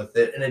along with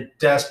it, and it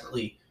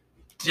desperately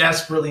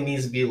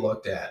needs to be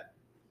looked at.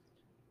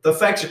 The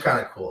effects are kind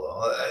of cool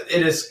though.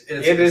 It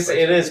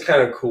is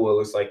kind of cool. It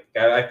looks like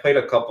I played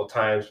a couple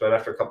times, but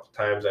after a couple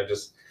times, I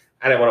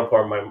didn't want to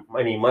pour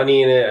any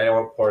money in it. I didn't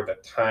want to pour the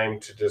time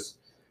to just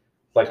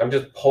I'm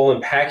just pulling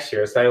packs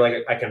here. It's not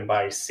like I can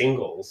buy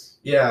singles.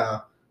 Yeah,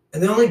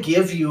 and they only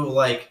give you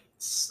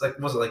was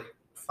it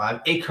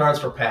 8 cards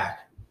per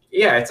pack?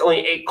 Yeah, it's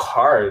only 8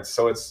 cards,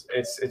 so it's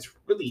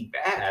really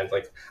bad.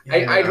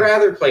 Yeah. I'd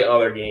rather play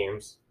other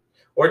games.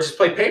 Or just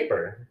play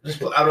paper.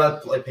 I'd rather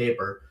play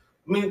paper.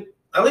 I mean,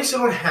 at least you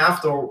don't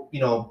have to,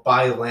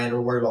 buy land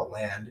or worry about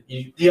land.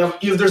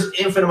 There's an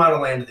infinite amount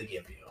of land that they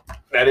give you.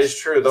 That is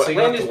true. Though So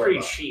land is pretty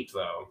cheap,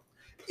 though.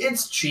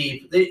 It's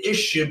cheap. It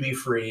should be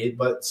free,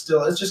 but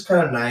still, it's just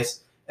kind of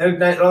nice.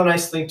 And another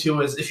nice thing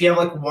too is if you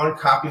have one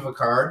copy of a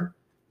card,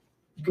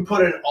 you can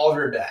put it in all of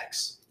your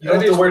decks. You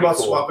don't have to worry about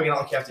swapping it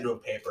out like you have to do in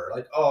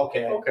paper.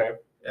 Okay. Okay.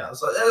 Yeah,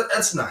 so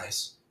that's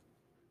nice,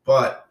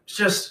 but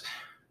just.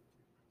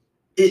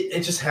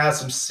 It just has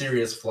some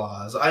serious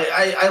flaws.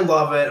 I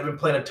love it. I've been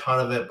playing a ton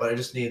of it, but it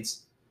just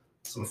needs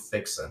some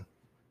fixing.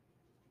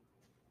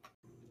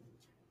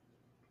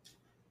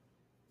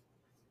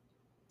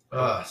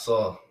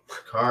 So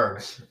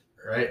cards,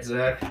 right,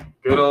 Zach?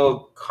 Good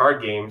old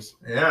card games.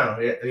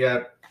 Yeah,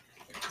 yeah.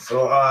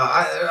 So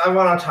I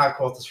want to talk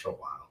about this for a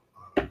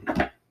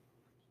while.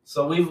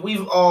 So we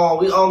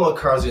all know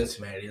Cards Against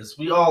Humanity is.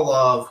 We all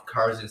love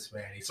Cards Against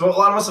Humanity. So a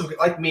lot of us,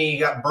 like me,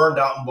 got burned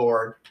out and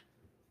bored.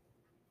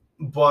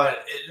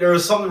 But there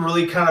was something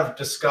really kind of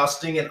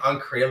disgusting and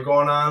uncreative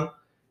going on,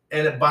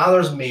 and it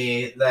bothers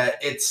me that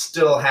it's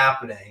still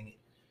happening.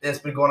 It's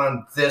been going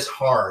on this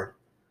hard.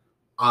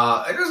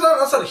 That's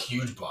not a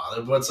huge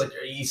bother, but it's like,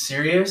 are you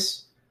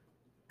serious?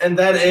 And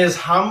that is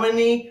how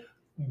many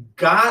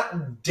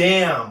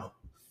goddamn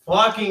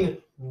fucking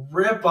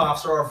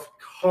ripoffs are of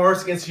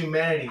Cards Against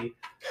Humanity.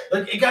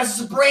 Guys,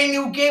 it's a brand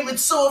new game.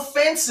 It's so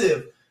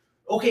offensive.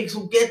 Okay,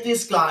 so get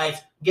this, guys.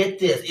 Get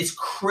this. It's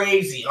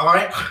crazy, all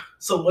right?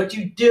 So what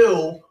you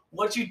do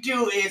what you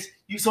do is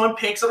someone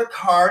picks up a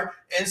card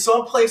and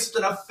someone plays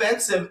an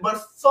offensive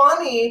but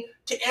funny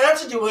to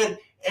answer to it,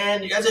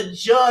 and as a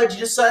judge, you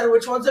decide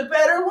which one's a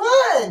better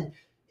one.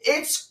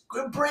 It's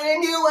a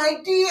brand new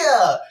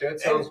idea.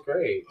 That sounds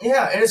great.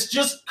 Yeah, and it's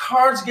just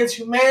Cards Against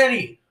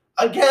Humanity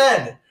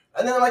again.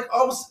 And then they're like,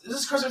 oh,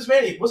 this is Cards Against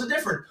Humanity. What's it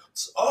different?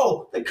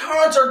 Oh, the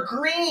cards are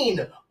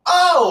green.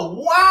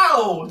 Oh,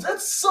 wow,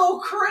 that's so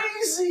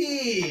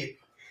crazy.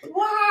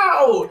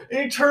 Wow.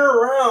 And you turn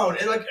around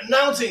and like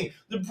announcing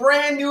the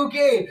brand new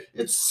game.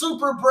 It's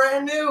super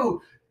brand new.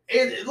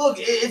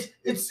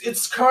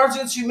 It's Cards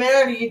Against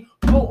Humanity,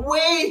 but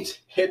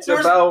wait. It's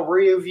about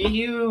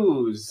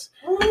reviews.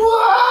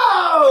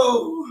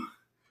 Wow.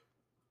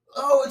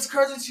 Oh, it's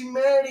Cards Against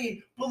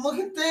Humanity, but look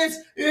at this.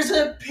 There's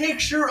a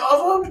picture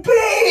of a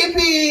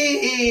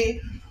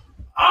baby.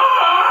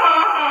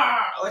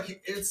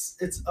 Like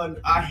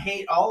I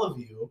hate all of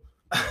you.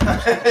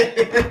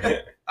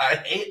 I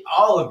hate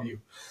all of you.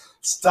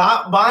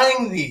 Stop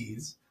buying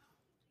these.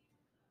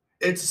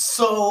 It's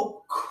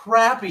so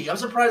crappy. I'm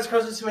surprised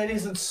Cards Against Humanity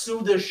doesn't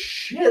sue the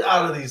shit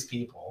out of these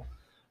people.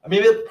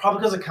 Maybe probably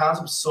because the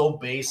concept's so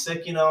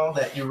basic,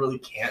 that you really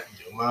can't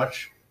do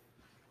much.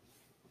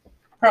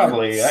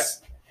 Probably.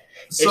 It's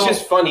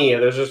just funny.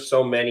 There's just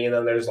so many, and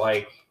then there's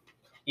like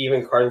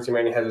even Cards Against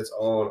Humanity has its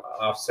own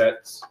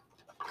offsets.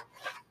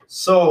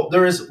 So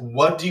there is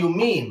What Do You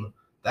Meme?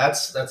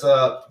 That's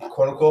a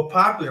quote unquote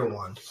popular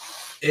one.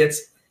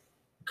 It's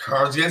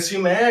Cards Against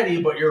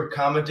Humanity, but you're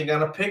commenting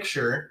on a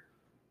picture.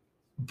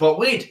 But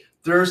wait,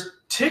 there's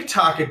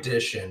TikTok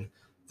edition.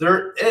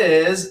 There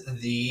is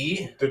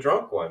the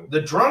drunk one.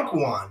 The drunk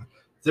one.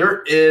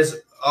 There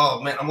is.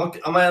 Oh man, I'm on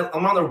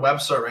their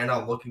website right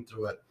now looking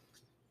through it.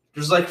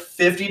 There's like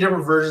 50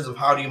 different versions of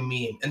How Do You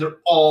Meme, and they're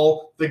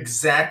all the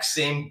exact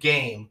same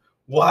game.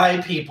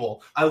 Why,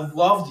 people? I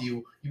loved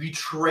you. You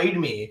betrayed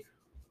me.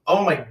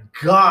 Oh my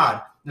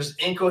God. There's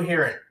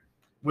Incoherent,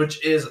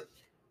 which is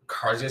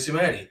Cards Against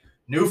Humanity.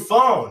 New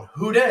phone.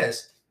 Who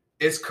dis?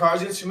 It's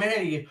Cards Against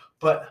Humanity,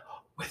 but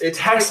with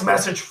text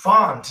message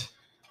font.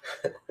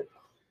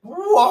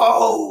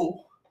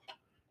 Whoa.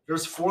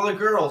 There's For the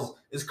Girls.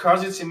 It's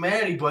Cards Against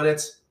Humanity, but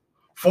it's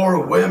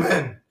for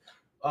women.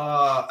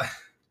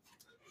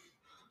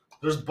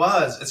 There's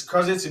Buzz. It's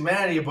Cards Against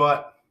Humanity,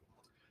 but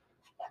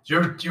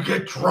you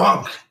get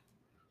drunk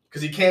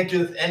because you can't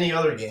do it with any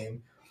other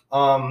game.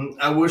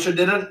 I wish I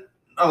didn't.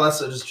 Oh, that's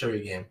just a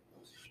trivia game.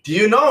 Do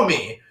you know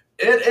me?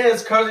 It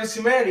is Cards Against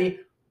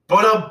Humanity,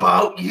 but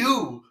about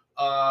you.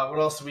 What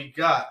else do we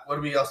got?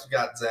 What else we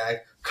got, Zach?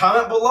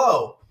 Comment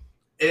below.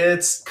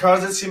 It's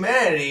Cards Against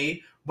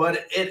Humanity,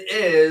 but it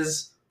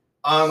is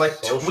on like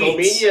social tweets.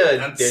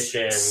 Media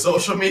edition.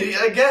 Social media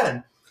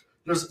again.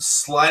 There's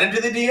Slide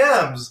Into the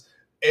DMs.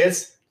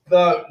 It's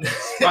the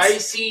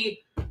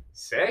spicy,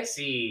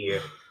 sexy.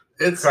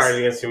 It's Cards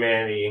Against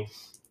Humanity.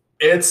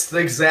 It's the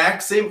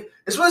exact same.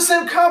 It's from the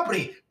same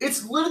company.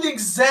 It's literally the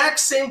exact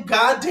same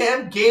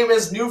goddamn game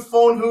as New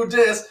Phone Who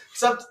Dis,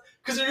 except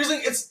because they're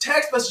using its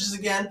text messages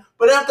again,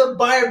 but I have to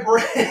buy a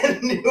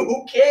brand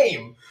new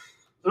game.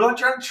 They're not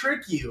trying to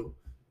trick you.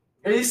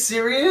 Are you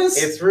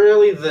serious? It's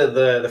really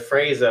the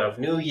phrase of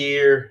New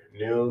Year,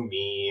 New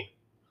Me.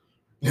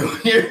 New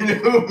Year,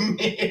 New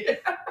Me.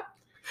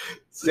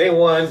 Same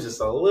one, just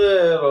a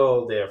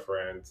little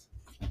different.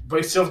 But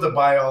you still have to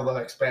buy all the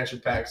expansion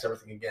packs,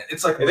 everything again.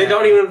 It's like they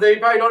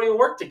probably don't even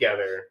work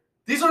together.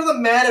 These are the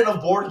Madden of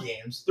board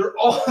games. They're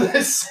all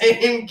the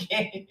same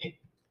game.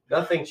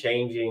 Nothing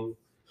changing,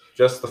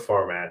 just the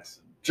formats.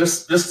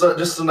 Just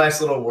the nice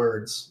little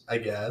words, I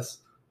guess.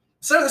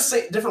 Instead of the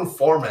same different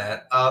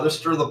format, there's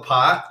Stir the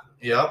Pot.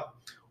 Yep.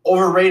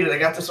 Overrated. I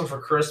got this one for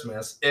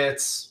Christmas.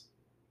 It's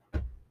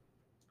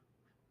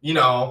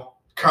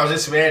Cards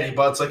Against Humanity,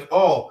 but it's like,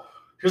 oh,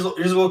 here's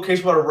a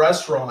location about a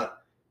restaurant.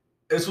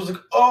 It's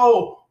like,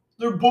 oh,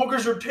 their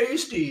burgers are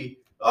tasty.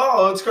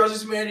 Oh, it's Cards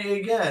Against Humanity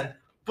again.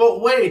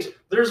 But wait,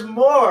 there's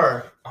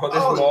more. Oh,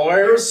 there's more?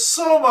 There's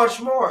so much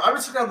more. I'm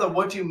just looking at the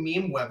What Do You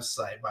Meme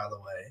website, by the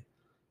way.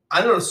 I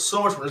know there's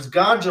so much more. There's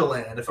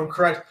Ganjaland, if I'm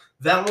correct.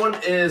 That one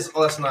is,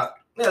 oh, that's not.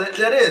 Yeah,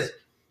 that is.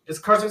 It's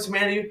Cards Against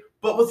Humanity,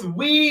 but with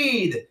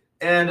weed.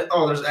 And,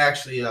 oh, there's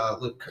actually,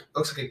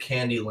 looks like a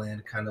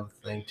Candyland kind of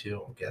thing,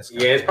 too, I guess.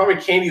 Yeah, it's probably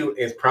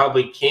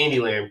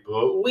Candyland,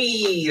 but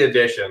weed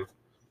edition.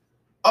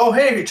 Oh,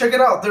 hey, check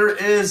it out. There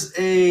is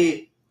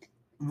a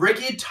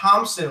Ricky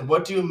Thompson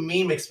What Do You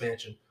Meme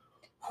expansion.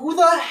 Who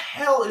the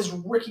hell is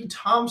Ricky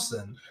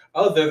Thompson?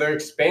 Oh, they're their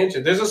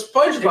expansion. There's a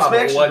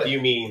SpongeBob What Do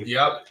You Mean?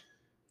 Yep.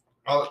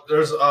 Oh,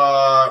 there's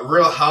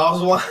Real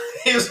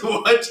Housewives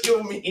What Do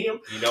You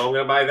Meme? You know I'm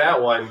gonna buy that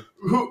one.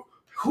 Who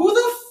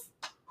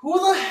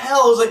the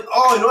hell is like,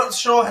 oh, you know what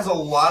show has a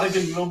lot of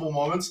good memorable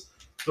moments?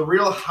 The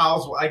Real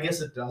Housewives. I guess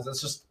it does.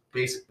 That's just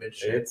basic bitch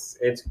shit.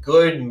 It's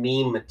good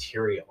meme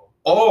material.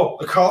 Oh,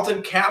 the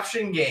Carlton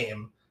Caption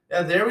Game.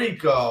 Yeah, there we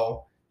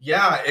go.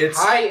 Yeah, it's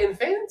high and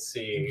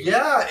fancy.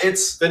 Yeah,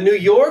 it's the New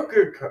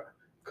Yorker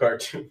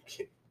cartoon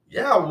game.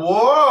 Yeah,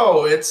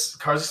 whoa! It's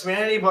Cards Against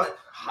Humanity, but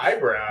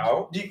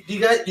highbrow. Do you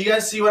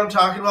guys see what I'm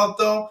talking about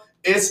though?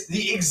 It's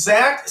the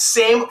exact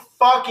same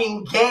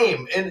fucking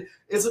game, and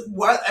it's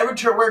every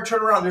turn where I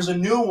turn around, there's a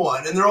new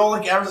one, and they're all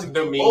like,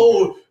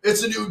 "Oh,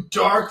 it's a new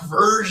dark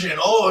version.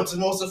 Oh, it's the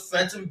most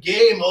offensive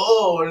game.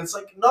 Oh," and it's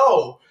like,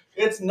 no,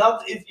 it's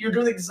not. You're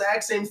doing the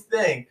exact same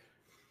thing.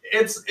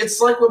 It's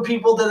like when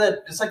people did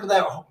it. It's like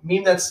that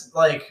meme that's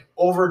like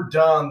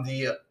overdone.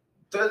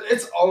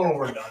 It's all an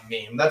overdone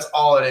meme. That's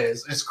all it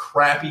is. It's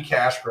crappy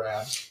cash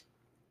grabs.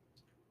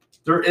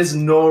 There is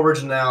no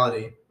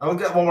originality. I'm gonna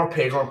get one more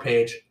page.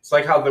 It's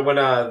like how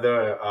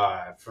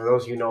for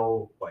those you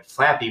know what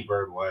Flappy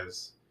Bird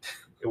was,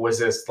 it was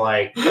this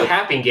like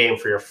tapping game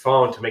for your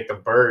phone to make the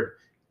bird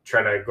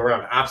try to go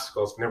around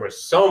obstacles, and there were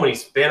so many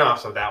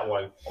spin-offs of that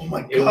one. Oh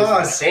my god. It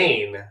was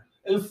insane.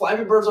 And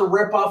Flappy Bird's a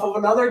rip-off of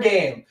another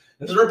game.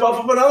 It's a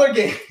rip-off of another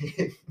game.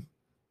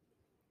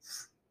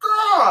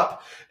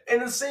 Stop! In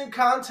the same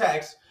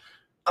context,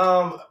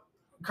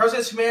 Cards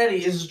Against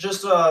Humanity is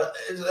just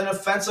an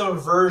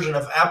offensive version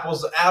of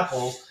Apples to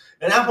Apples,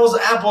 and Apples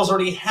to Apples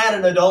already had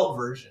an adult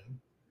version.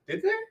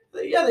 Did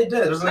they? Yeah, they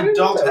did. There's an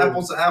adult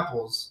Apples to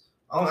Apples.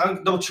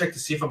 I'm double check to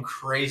see if I'm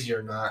crazy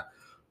or not,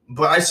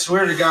 but I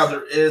swear to God,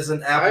 there is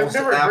an Apples to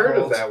Apples heard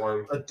of that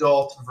one.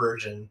 Adult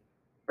version.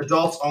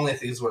 Adults only, I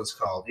think is what it's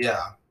called.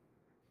 Yeah,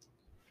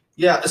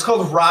 it's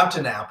called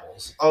Rotten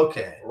Apples.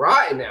 Okay,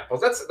 Rotten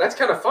Apples. That's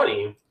kind of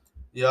funny.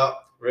 Yep.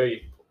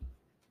 Really.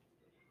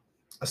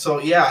 So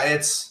yeah,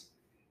 it's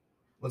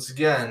once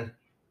again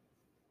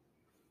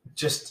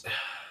just.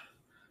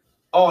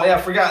 Oh yeah,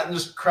 I forgot.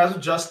 Just Crabs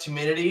with Just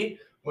Humidity,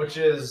 which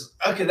is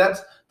okay. That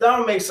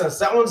one makes sense.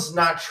 That one's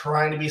not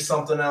trying to be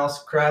something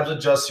else. Crabs with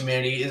Just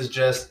Humidity is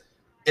just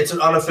it's an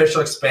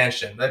unofficial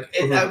expansion.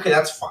 Okay,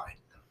 that's fine.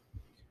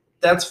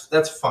 That's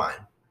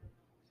fine.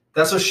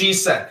 That's what she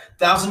said.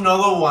 That was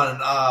another one.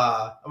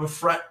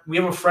 We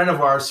have a friend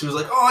of ours who was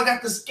like, "Oh, I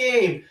got this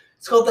game.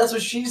 It's called That's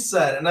What She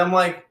Said," and I'm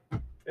like.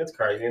 It's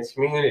Cards Against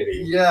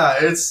Humanity. Yeah,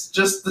 it's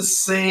just the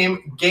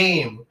same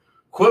game.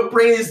 Quit.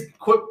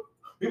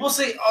 People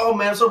say, "Oh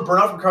man, I'm so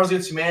burnt out from Cards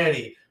Against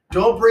Humanity."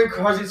 Don't bring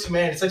Cards Against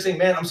Humanity. It's like saying,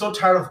 "Man, I'm so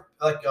tired of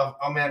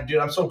oh man, dude,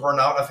 I'm so burnt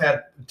out. I've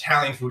had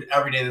Italian food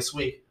every day this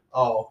week."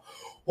 Oh,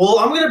 well,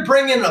 I'm gonna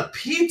bring in a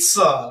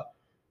pizza.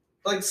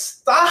 Like,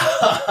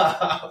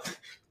 stop.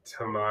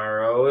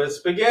 Tomorrow is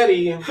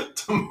spaghetti.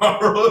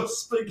 Tomorrow is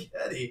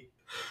spaghetti.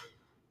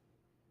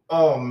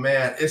 Oh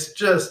man, it's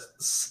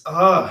just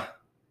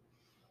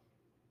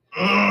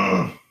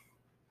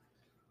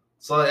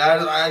So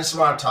I just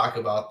want to talk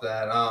about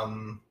that.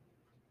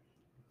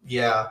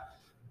 Yeah,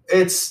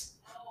 it's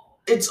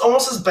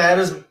almost as bad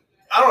as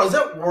I don't know. Is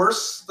that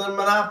worse than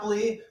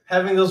Monopoly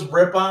having those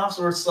ripoffs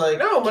where it's like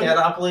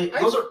Catopoly?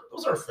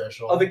 Those are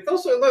official. I think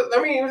those are.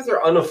 I mean, even if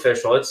they're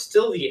unofficial, it's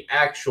still the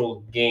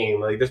actual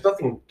game. Like, there's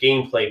nothing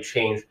gameplay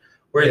changed.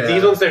 Where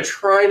these ones, they're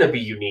trying to be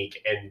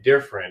unique and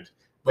different.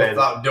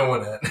 Without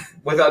doing it.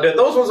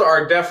 Those ones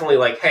are definitely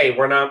like, hey,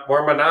 we're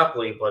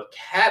Monopoly, but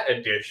Cat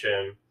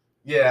Edition.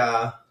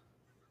 Yeah.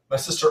 My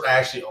sister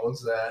actually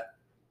owns that.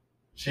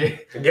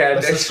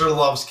 My sister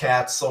loves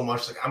cats so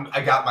much. Like,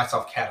 I got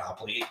myself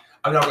Catopoly.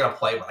 I'm not gonna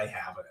play, but I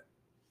have it.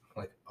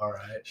 I'm like, all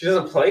right. She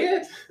doesn't play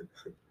it?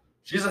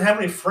 She doesn't have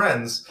any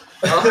friends.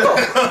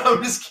 Oh.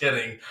 I'm just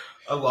kidding.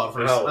 I love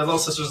her. No. My little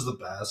sister's the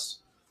best.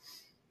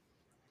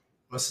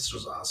 My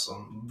sister's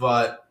awesome,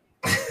 but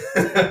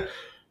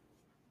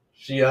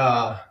she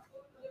I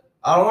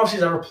don't know if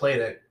she's ever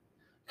played it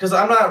because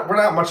we're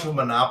not much of a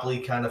Monopoly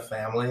kind of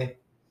family.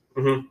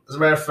 Mm-hmm. As a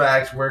matter of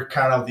fact, we're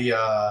kind of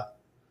the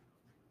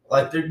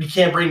you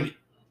can't bring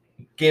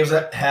games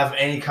that have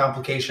any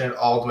complication at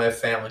all to my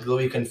family. They'll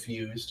be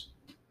confused.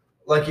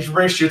 Like, if you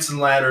bring Chutes and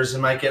Ladders, it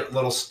might get a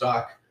little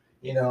stuck.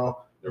 You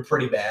know, they're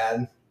pretty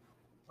bad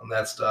on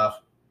that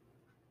stuff.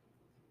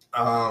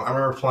 I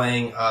remember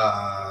playing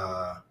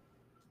I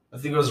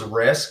think it was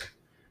Risk,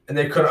 and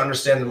they couldn't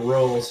understand the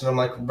rules, and I'm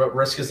like, but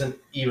Risk isn't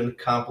even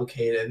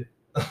complicated.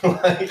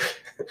 Like,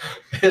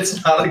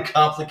 it's not a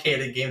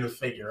complicated game to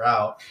figure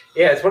out.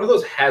 Yeah, it's one of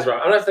those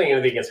Hasbro. I'm not saying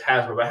anything against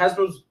Hasbro, but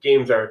Hasbro's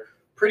games are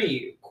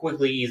pretty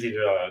quickly easy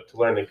to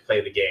learn and play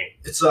the game.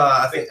 It's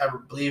I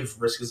believe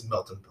Risk is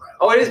Milton Bradley.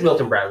 Oh, it is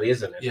Milton Bradley,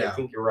 isn't it? Yeah. I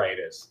think you're right.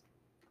 It is.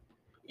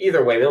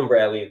 Either way, Milton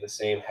Bradley the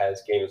same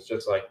has games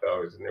just like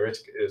those, and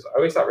Risk is. I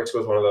always thought Risk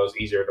was one of those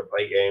easier to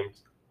play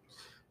games.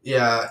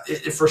 Yeah,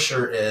 it for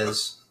sure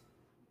is.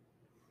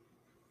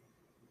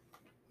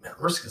 Man,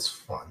 Risk is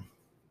fun.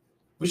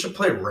 We should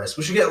play Risk.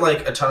 We should get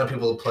like a ton of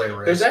people to play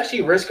Risk. There's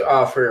actually Risk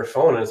for your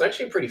phone, and it's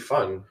actually pretty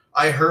fun.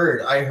 I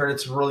heard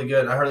it's really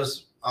good. I heard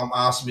it's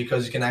awesome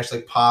because you can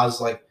actually pause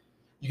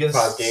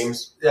pause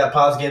games. Yeah,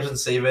 pause games and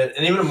save it,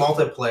 and even a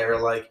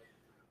multiplayer. Like,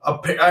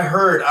 I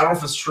heard, I don't know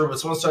if it's true, but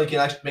someone said you can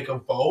actually make a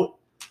vote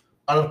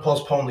on to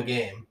postpone the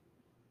game.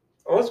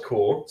 Oh, that's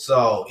cool.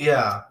 So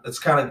yeah,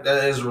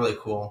 that is really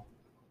cool.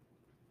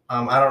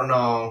 I don't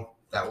know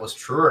if that was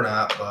true or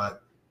not,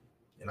 but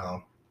you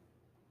know.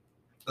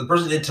 The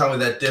person did tell me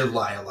that did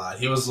lie a lot.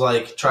 He was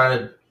like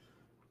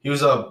he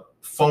was a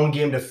phone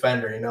game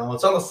defender, you know.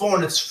 It's on the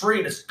phone, it's free,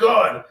 and it's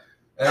good.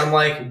 And I'm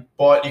like,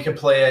 but you can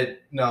play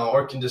it,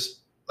 or you can just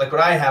like what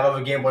I have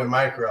a Game Boy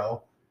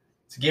Micro.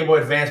 It's a Game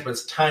Boy Advance, but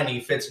it's tiny,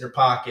 fits in your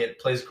pocket,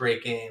 plays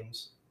great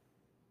games.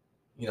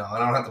 You know, I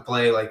don't have to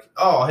play like,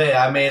 oh, hey,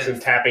 I made It's a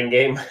tapping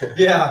game.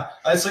 Yeah,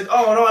 it's like,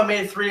 oh no, I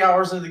made 3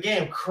 hours into the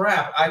game.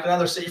 Crap, I can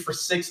either sit here for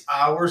 6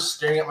 hours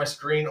staring at my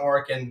screen, or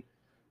I can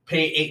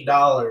pay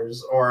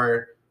 $8,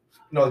 or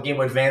the Game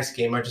Boy Advance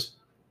game. I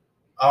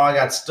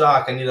got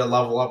stuck. I need to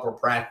level up or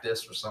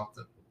practice or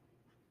something.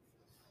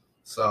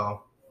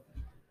 So,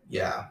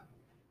 yeah.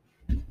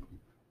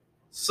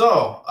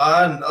 So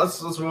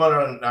let's move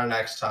on to our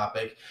next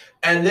topic,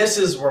 and this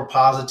is where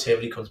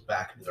positivity comes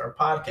back into our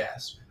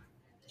podcast.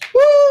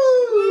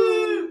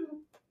 Woo!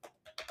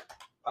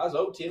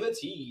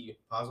 Positivity.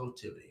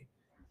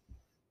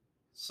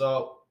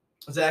 So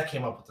Zach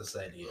came up with this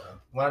idea.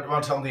 Want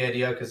to tell him the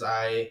idea? Because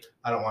I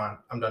don't want.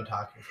 I'm done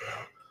talking for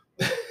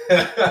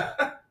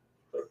now.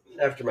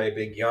 After my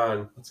big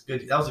yawn. That's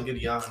good. That was a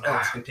good yawn.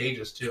 It's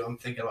contagious too. I'm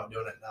thinking about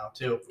doing it now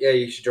too. Yeah,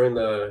 you should join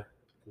the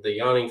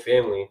yawning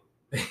family.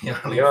 The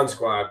yawn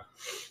squad.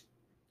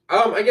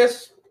 I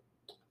guess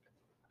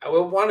I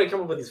want to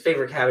come up with these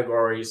favorite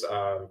categories.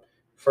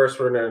 First,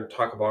 we're going to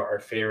talk about our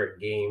favorite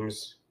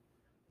games.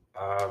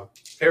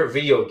 Favorite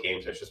video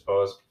games, I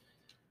suppose.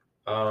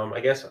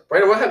 I guess,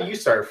 Brandon, we'll have you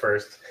start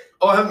first.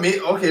 Oh, have me?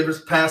 Okay,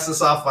 just pass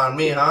this off on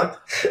me, huh?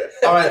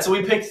 All right, so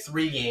we picked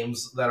 3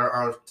 games that are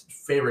our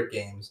favorite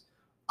games.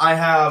 I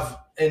have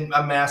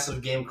a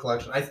massive game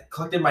collection. I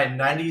collected my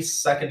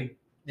 92nd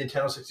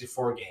Nintendo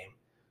 64 game.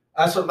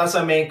 That's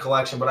my main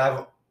collection, but I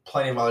have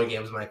plenty of other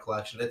games in my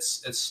collection.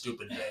 It's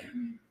stupid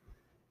big.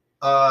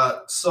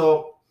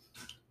 So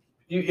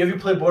have you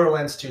played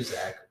Borderlands 2,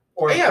 Zach?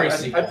 Or yeah,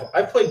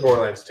 I've played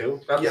Borderlands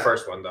 2. Not the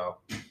first one though.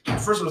 The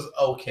first one was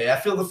okay. I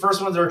feel the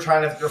first one they're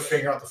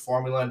figuring out the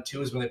formula, and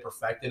 2 is when they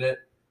perfected it.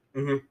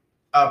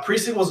 Mm-hmm.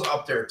 Precinct was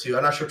up there too.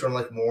 I'm not sure which one I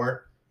like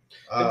more.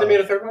 Did they make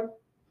a third one?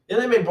 Yeah,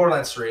 they made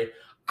Borderlands 3.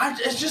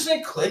 It just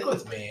didn't click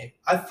with me.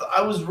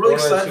 I was really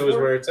excited. 2 is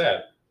where it's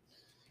at.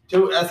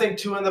 2, I think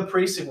 2 in the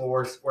pre-sequel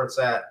where it's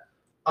at.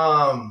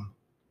 The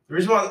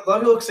reason why a lot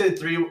of people say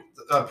 3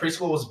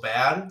 pre-sequel was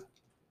bad,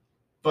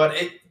 but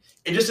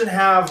it just didn't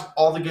have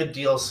all the good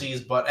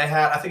DLCs. But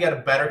I think it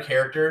had better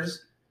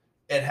characters.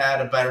 It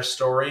had a better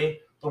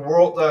story. The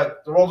world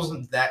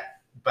wasn't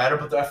that better,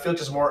 but I feel like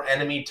there's more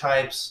enemy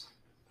types,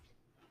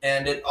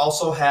 and it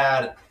also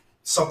had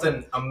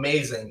something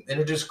amazing. It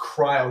introduced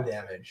cryo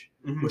damage,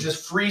 which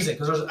is freezing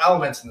because there's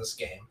elements in this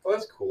game. Oh,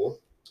 that's cool.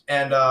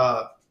 And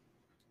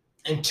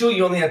in 2,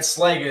 you only had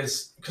slag,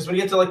 because when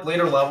you get to like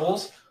later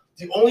levels,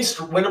 the only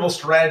winnable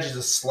strategy is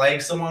to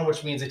slag someone,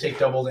 which means they take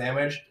double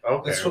damage.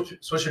 Okay. And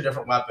switch to a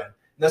different weapon. And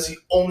that's the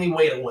only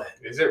way to win.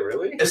 Is it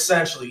really?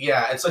 Essentially,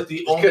 yeah. It's like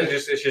the only.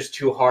 Because it's just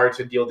too hard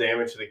to deal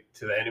damage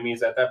to the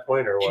enemies at that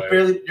point, or what?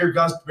 Your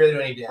guns barely do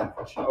any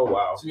damage. Oh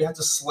wow! So you have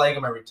to slag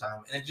them every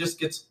time, and it just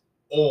gets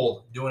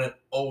old doing it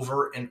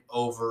over and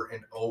over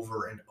and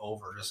over and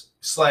over. Just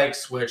slag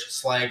switch,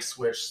 slag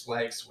switch,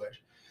 slag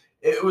switch.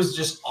 It was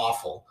just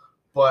awful.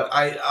 But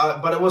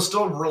but it was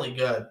still really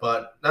good.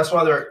 But that's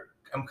why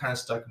I'm kind of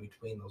stuck in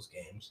between those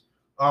games.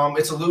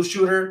 It's a loot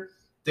shooter,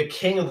 the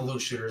king of the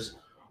loot shooters.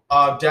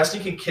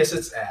 Destiny can kiss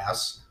its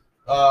ass.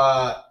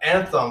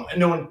 Anthem,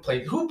 no one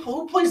plays.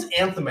 Who plays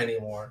Anthem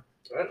anymore?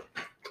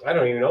 I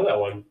don't even know that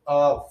one.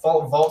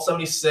 Vault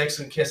 76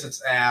 can kiss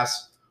its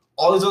ass.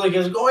 All these other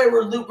games like, oh hey,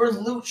 we're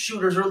loot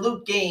shooters, we're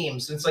loot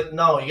games. And it's like,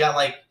 no, you got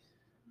like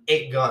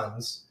 8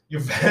 guns. You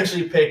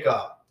eventually pick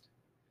up.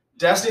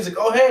 Destiny's like,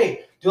 oh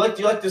hey, do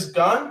you like this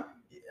gun?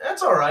 Yeah,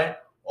 that's all right.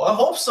 Well, I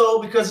hope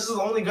so, because this is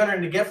the only gun you're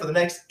going to get for the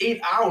next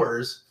 8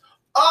 hours.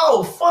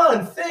 Oh,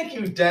 fun. Thank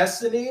you,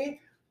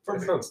 Destiny.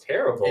 That sounds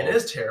terrible. It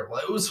is terrible.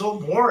 It was so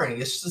boring.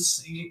 It's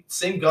just the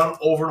same gun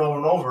over and over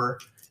and over.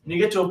 And you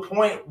get to a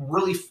point,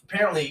 really,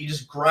 apparently, you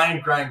just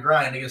grind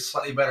to get a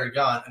slightly better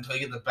gun until you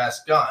get the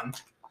best gun.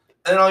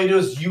 And then all you do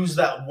is use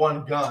that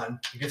one gun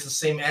against the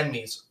same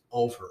enemies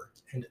over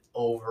and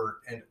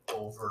over and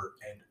over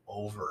and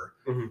over.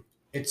 Mm-hmm.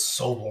 It's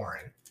so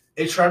boring.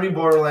 It tried to be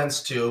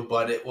Borderlands 2,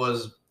 but it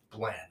was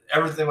bland.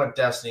 Everything with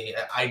Destiny,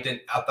 I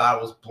thought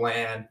it was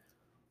bland,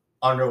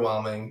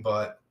 underwhelming,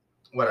 but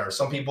whatever.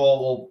 Some people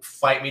will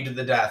fight me to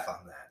the death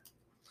on that.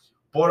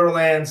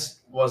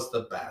 Borderlands was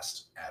the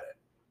best at it.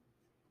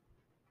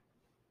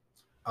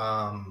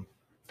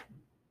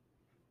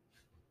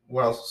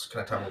 What else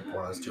can I talk about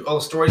Borderlands 2? Oh,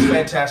 the story's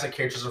fantastic.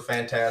 Characters are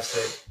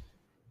fantastic.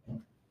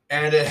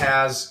 And it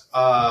has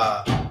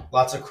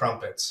lots of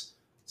crumpets.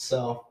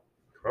 So,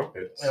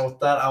 crumpets. And with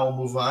that, I will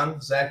move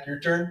on. Zach, your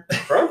turn.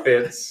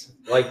 Crumpets?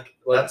 Like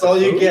that's all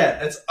you get.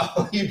 That's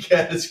all you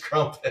get is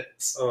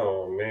crumpets.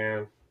 Oh,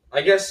 man.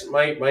 I guess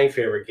my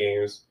favorite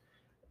games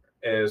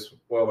is,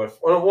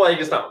 I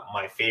guess not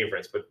my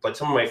favorites, but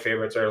some of my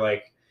favorites are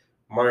like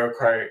Mario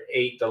Kart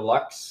 8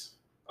 Deluxe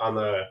I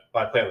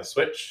play on the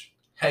Switch.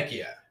 Heck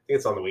yeah. I think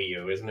it's on the Wii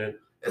U, isn't it?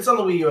 It's on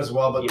the Wii U as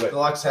well, but the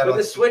Deluxe had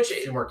the Switch, a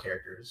few more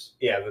characters.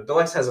 Yeah, the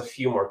Deluxe has a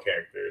few more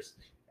characters.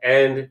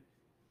 And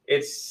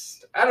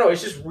it's, I don't know,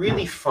 it's just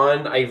really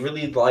fun. I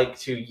really like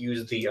to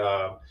use the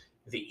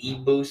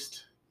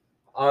E-Boost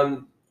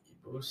on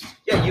boost.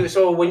 Yeah,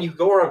 so when you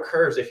go around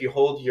curves, if you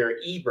hold your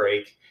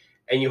e-brake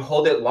and you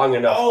hold it long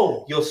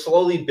enough, you'll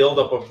slowly build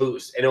up a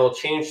boost, and it will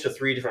change to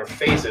 3 different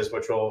phases,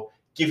 which will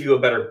give you a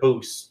better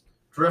boost.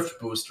 Drift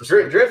boost or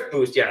something. Drift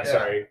boost, yeah.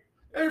 Sorry.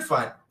 You're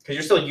fine. Because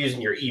you're still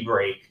using your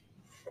e-brake.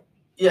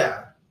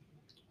 Yeah.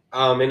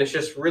 And it's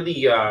just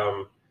really,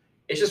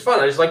 it's just fun.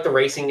 I just like the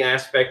racing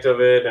aspect of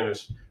it, and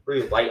it's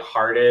really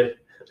lighthearted.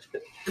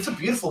 It's a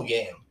beautiful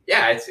game.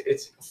 Yeah,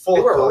 it's full.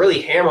 They were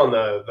really ham on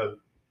the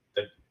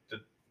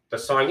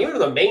song, even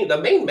the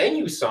main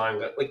menu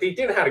song. Like they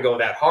didn't have to go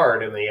that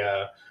hard in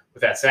the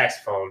with that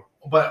saxophone.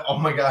 But oh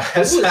my god,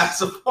 that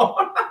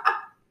saxophone!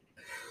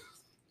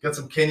 Got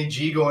some Kenny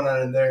G going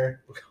on in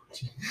there.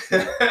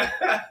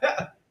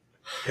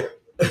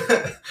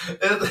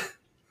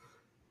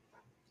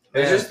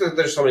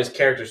 There's so many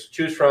characters to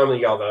choose from.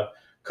 You got all the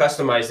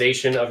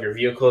customization of your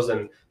vehicles,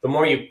 and the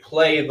more you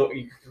play,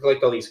 you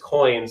collect all these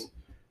coins.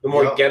 The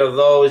more you get of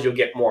those, you'll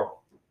get more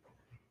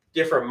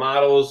different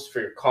models for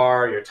your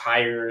car, your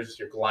tires,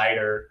 your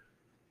glider.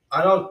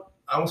 I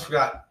almost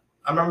forgot.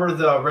 I remember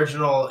the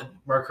original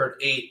Mario Kart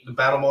 8. The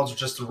battle modes are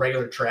just the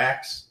regular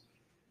tracks.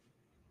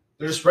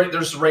 There's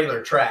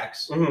regular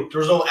tracks. Mm-hmm. There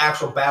was no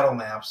actual battle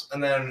maps.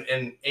 And then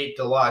in 8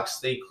 Deluxe,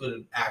 they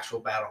included actual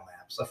battle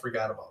maps. I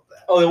forgot about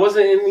that. Oh, it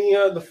wasn't in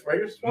the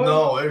regular one?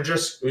 No, it was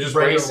just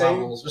regular racing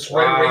levels. Just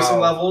regular racing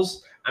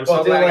levels. I'm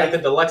so glad I got the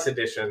Deluxe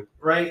edition.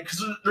 Right?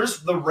 Because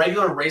there's the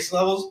regular racing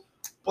levels.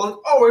 But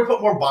like, we're going to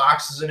put more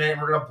boxes in it,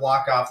 and we're going to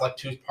block off like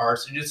 2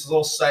 parts. And just a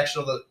little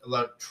section of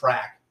the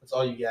track. That's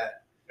all you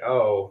get.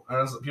 Oh.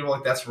 And people are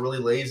like, that's really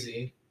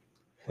lazy.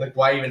 Like,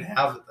 why even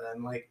have it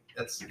then? Like,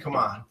 come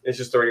on. It's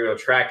just a regular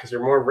track because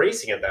you're more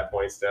racing at that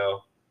point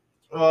still.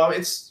 Well,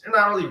 you're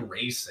not really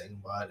racing,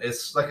 but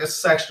it's like a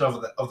section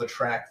of the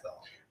track,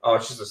 though. Oh,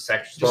 it's just a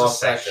section. Small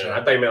section.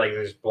 I thought you meant like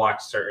there's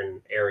blocked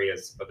certain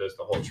areas, but there's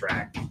the whole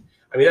track.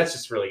 I mean, that's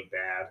just really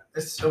bad.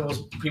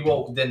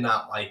 People did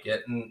not like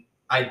it, and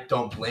I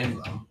don't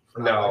blame them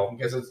for not liking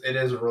it, because it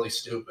is really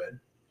stupid.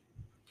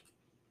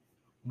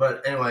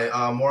 But anyway,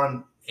 more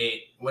on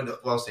 8. What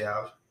else do you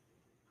have?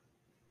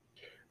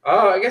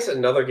 I guess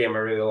another game I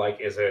really like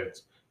is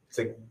it's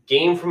a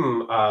game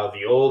from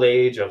the old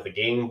age of the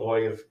Game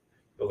Boy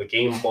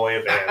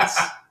Advance.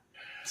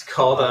 It's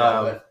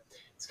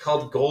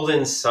called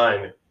Golden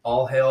Sun.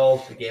 All hail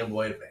the Game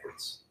Boy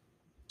Advance.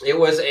 It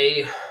was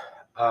it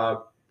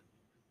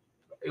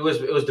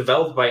was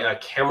developed by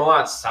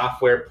Camelot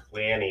Software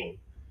Planning.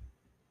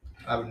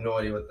 I have no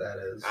idea what that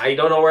is. I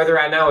don't know where they're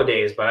at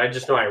nowadays, but I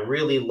just know I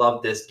really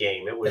loved this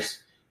game. It was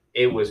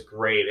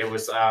great. It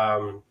was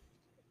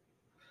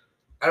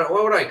I don't know,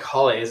 what would I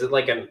call it? Is it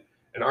like an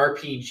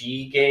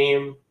RPG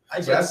game?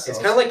 I guess it's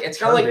kind of like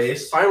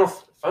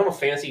Final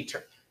Fantasy.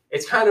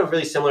 It's kind of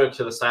really similar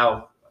to the style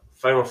of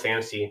Final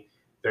Fantasy.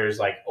 There's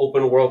like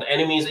open world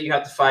enemies that you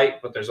have to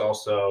fight, but there's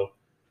also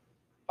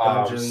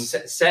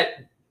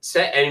set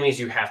enemies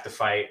you have to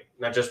fight,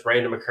 not just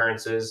random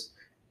occurrences.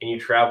 And you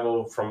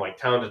travel from like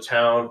town to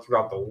town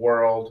throughout the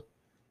world.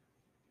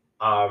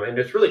 And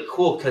it's really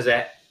cool because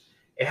it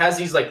has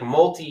these like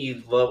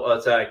multi-level.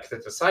 It's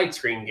a side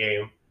screen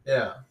game.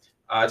 Yeah.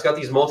 It's got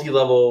these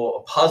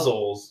multi-level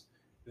puzzles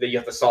that you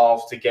have to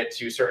solve to get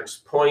to certain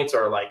points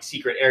or like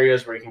secret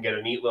areas where you can get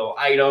a neat little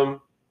item.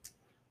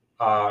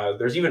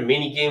 There's even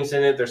mini games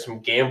in it. There's some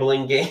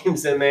gambling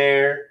games in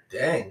there.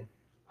 Dang.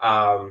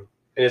 And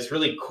it's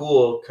really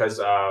cool because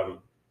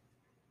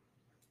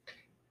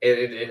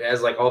it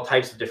has like all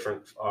types of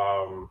different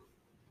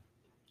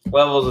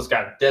levels. It's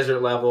got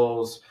desert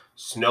levels,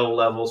 snow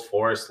levels,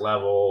 forest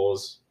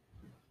levels.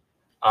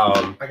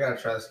 I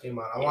gotta try this game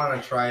out. I want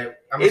to try it.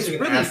 It's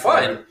really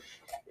fun.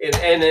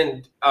 And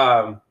then,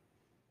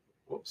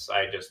 whoops!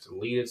 I just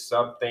deleted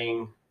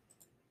something.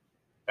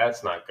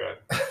 That's not good.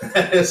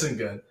 That isn't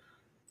good.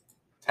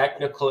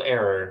 Technical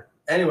error.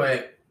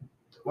 Anyway,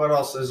 what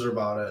else is there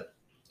about it?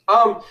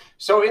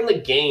 So in the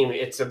game,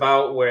 it's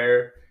about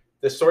where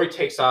the story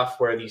takes off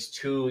where these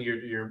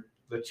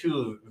the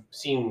two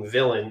seeming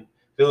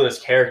villainous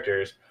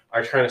characters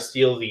are trying to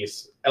steal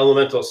these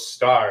elemental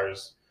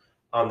stars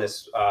on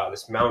this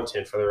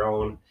mountain for their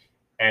own,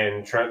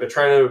 and they're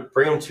trying to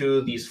bring them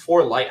to these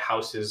 4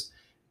 lighthouses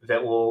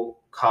that will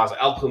cause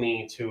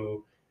alchemy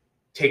to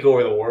take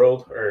over the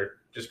world or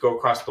just go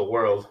across the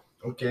world.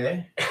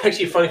 Okay.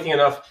 Actually, funny thing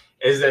enough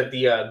is that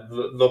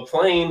the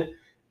plane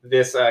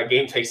this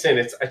game takes in,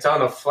 it's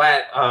on a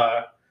flat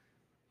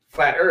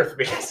Earth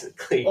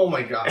basically. Oh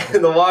my god!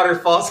 And the water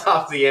falls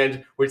off the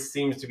end, which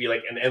seems to be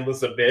like an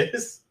endless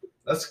abyss.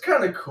 That's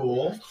kind of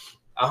cool.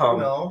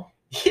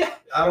 Yeah.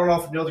 I don't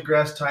know if Neil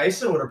deGrasse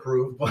Tyson would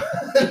approve, but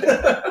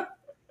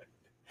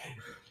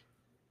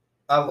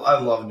I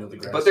love Neil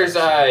deGrasse. But there's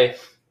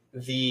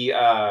the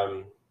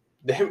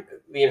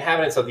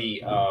inhabitants of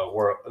the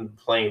world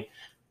plane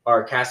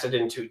are casted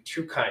into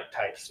 2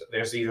 types.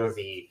 There's either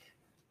the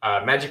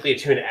magically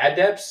attuned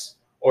adepts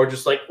or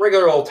just like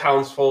regular old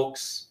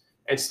townsfolks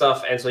and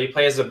stuff. And so you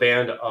play as a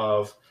band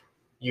of,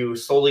 you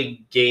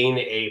slowly gain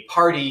a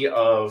party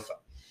of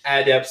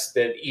adepts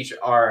that each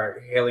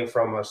are hailing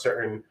from a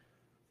certain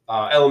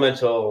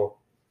elemental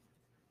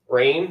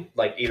rain,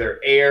 like either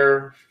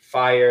air,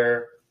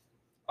 fire.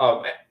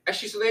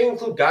 Actually, so they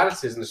include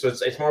goddesses, and so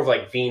it's more of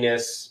like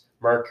Venus,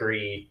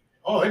 Mercury.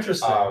 Oh,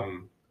 interesting.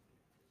 And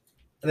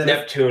then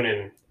Neptune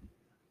and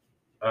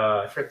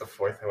I forget the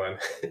fourth one.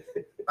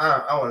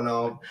 I don't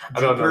know. I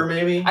don't know.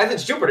 Maybe. I think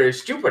it's Jupiter.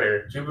 It's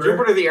Jupiter.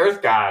 Jupiter, the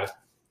Earth god.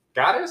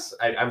 Goddess?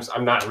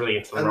 I'm not really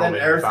into the Roman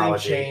mythology. And then everything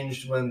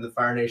changed when the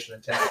Fire Nation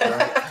attacked,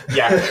 right?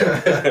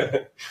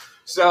 Yeah.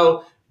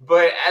 So,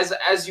 but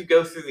as you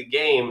go through the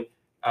game,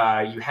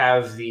 you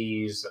have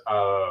these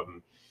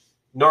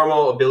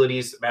normal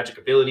abilities, magic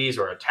abilities,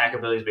 or attack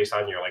abilities based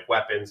on your like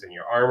weapons and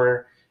your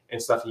armor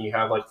and stuff, and you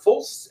have like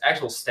full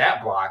actual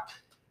stat block.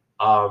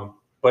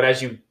 But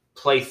as you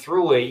play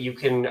through it, you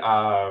can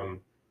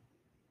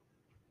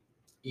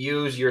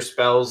use your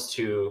spells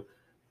to,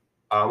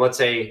 let's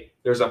say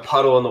there's a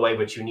puddle in the way,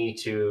 but you need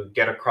to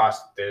get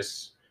across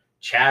this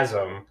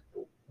chasm.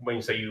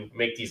 So you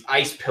make these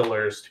ice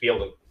pillars to be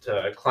able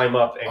to climb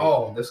up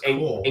and, that's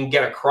cool. and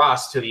get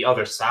across to the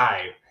other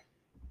side.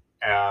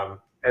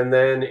 And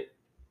then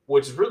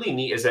what's really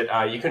neat is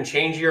that you can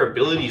change your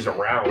abilities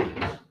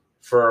around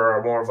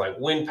for more of like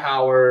wind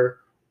power,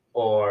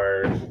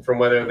 or from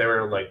whether they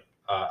were like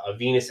a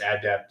Venus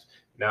adept,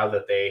 now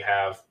that they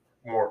have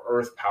more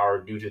earth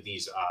power due to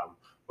these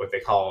what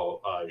they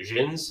call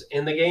djinns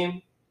in the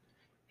game.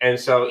 And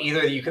so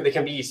either they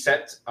can be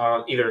set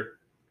either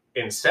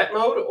in set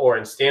mode or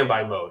in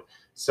standby mode.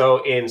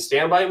 So in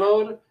standby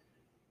mode,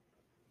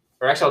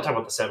 or actually I'll talk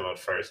about the set mode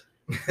first.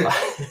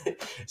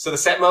 So the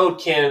set mode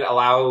can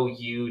allow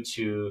you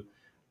to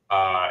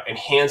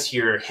enhance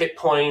your hit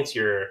points,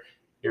 your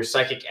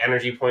psychic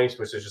energy points,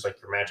 which is just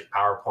like your magic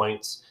power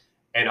points,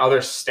 and other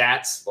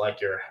stats like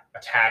your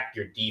attack,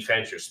 your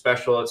defense, your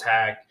special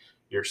attack,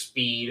 your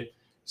speed,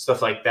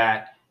 stuff like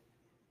that.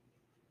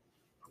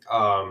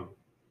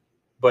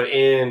 But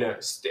in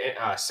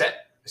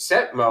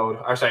set mode,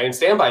 or sorry, in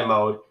standby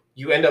mode,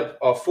 you end up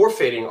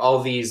forfeiting all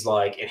these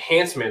like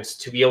enhancements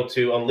to be able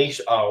to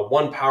unleash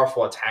one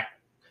powerful attack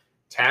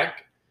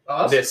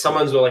that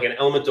summons like an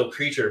elemental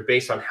creature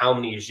based on how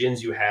many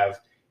djinns you have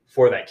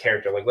for that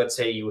character. Like let's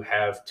say you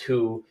have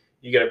 2,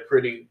 you get a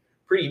pretty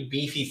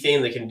beefy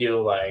thing that can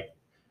deal like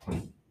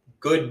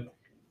good,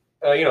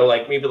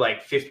 like maybe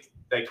like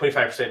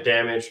 25%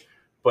 damage.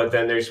 But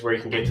then there's where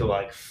you can get to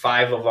like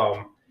 5 of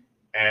them,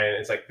 and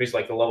it's like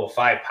basically like the level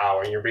 5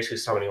 power, and you're basically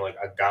summoning like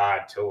a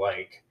god to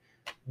like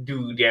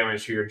do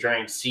damage to your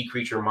giant sea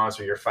creature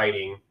monster you're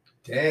fighting.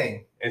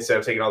 Dang! Instead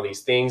of taking all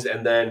these things,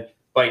 and then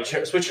by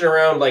switching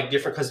around like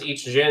different, because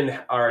each djinn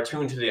are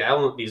attuned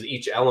to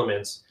each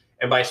elements,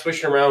 and by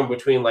switching around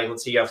between like,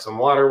 let's say you have some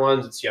water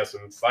ones, let's say you have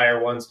some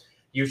fire ones,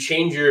 you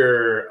change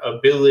your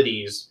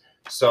abilities.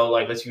 So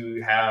like let's say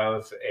you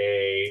have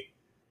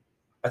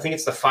I think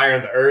it's the fire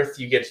and the earth,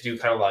 you get to do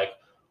kind of like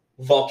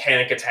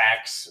volcanic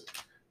attacks.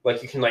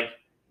 Like you can like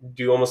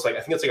do almost like,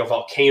 I think it's like a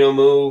volcano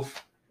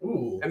move.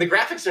 Ooh. And the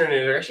graphics in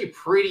it are actually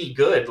pretty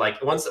good.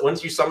 Like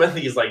once you summon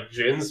these like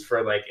djinns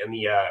for like in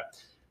the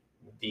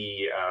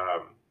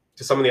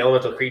to summon the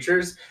elemental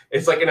creatures,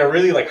 it's like in a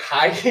really like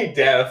high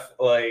def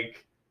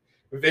like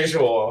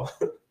visual.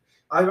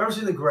 I've never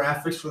seen the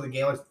graphics for the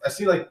game. Like, I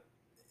see like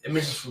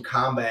images from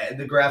combat, and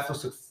the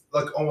graphics look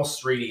like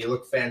almost 3D. It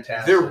look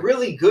fantastic. They're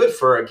really good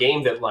for a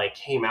game that like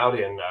came out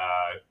in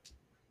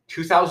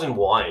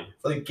 2001.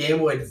 Like Game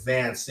Boy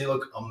Advance, they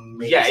look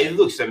amazing. Yeah, it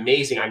looks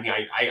amazing. I mean,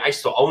 I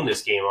still own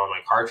this game on my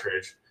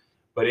cartridge,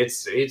 but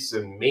it's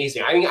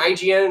amazing. I mean,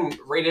 IGN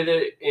rated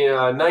it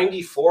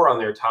 94 on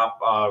their top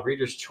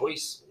Reader's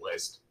Choice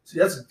list.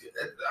 See, I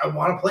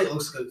want to play it. It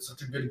looks like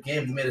such a good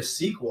game. They made a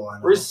sequel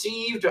on it.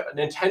 Received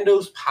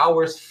Nintendo's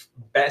Power's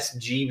Best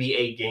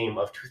GBA Game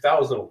of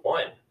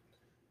 2001.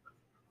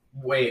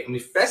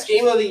 Wait, Best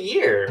Game of the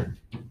Year.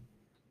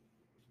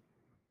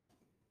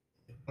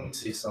 Let me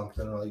see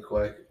something really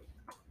quick.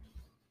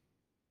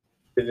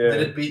 Did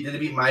it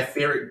beat my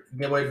favorite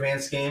Game Boy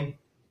Advance game?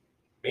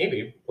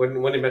 Maybe. When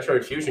did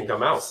Metroid Fusion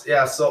come out?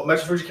 Yeah, so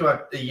Metroid Fusion came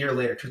out a year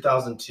later,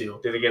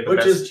 2002. Did it get the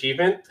best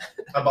achievement?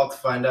 I'm about to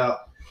find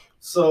out.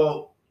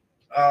 So,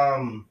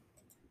 yeah,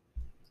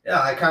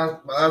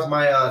 that was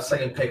my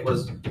second pick.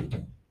 Was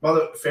my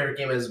other favorite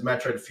game is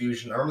Metroid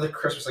Fusion. I remember the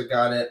Christmas I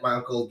got it. My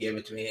uncle gave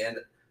it to me, and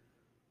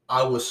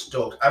I was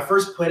stoked. I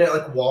first played it at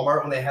like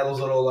Walmart when they had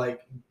those little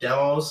like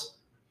demos,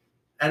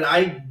 and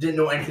I didn't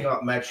know anything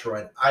about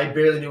Metroid. I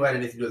barely knew I had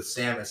anything to do with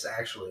Samus,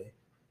 actually.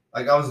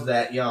 Like, I was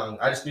that young.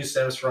 I just knew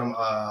Samus from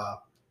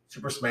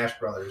Super Smash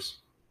Brothers.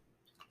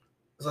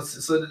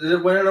 So did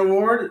it win an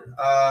award?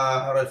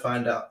 How did I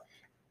find out?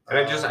 And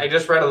I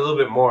just read a little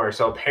bit more.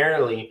 So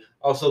apparently,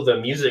 also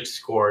the music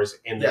scores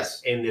in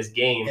this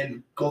game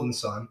in Golden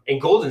Sun. The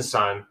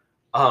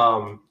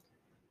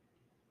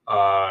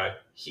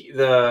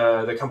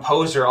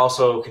composer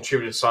also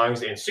contributed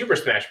songs in Super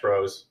Smash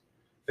Bros.,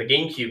 the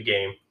GameCube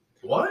game.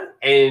 What?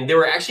 And they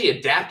were actually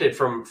adapted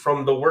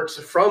from the works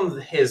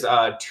from his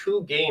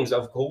 2 games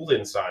of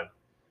Golden Sun.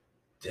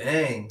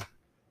 Dang.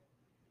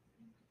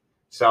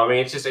 So I mean,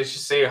 it's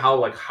just say how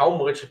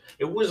much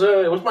it was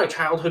my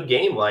childhood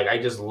game. Like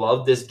I just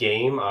love this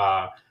game.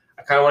 I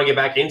kind of want to get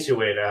back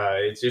into it.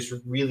 It's just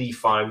really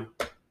fun.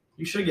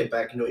 You should get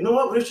back into it. You know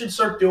what we should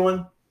start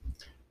doing?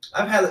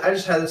 I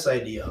just had this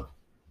idea.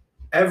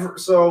 Every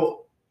once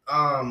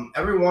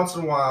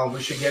in a while we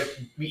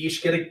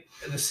each get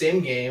the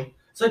same game.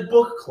 It's like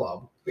book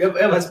club.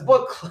 That's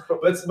book club.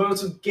 But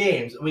it's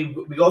games. We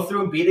go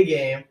through and beat a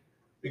game.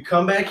 We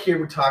come back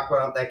here. We talk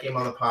about that game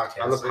on the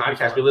podcast. On the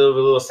podcast, we leave a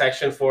little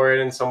section for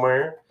it in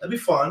somewhere. That'd be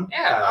fun.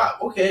 Yeah.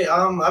 Okay.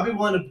 I'd be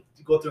willing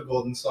to go through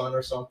Golden Sun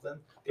or something.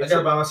 I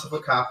gotta buy myself a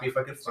copy if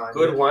I could find it.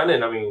 Good one,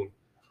 and I mean,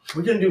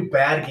 we can do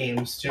bad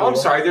games too. Oh, I'm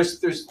sorry.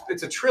 There's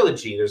it's a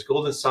trilogy. There's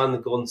Golden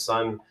Sun,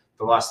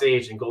 The Lost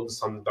Age, and Golden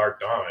Sun, The Dark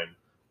Dawn.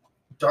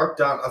 Dark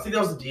Dawn. I think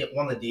that was the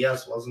one on the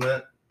DS, wasn't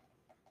it?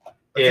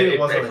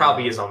 It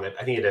probably is on the.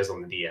 I think it is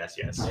on the DS.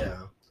 Yes.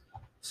 Yeah.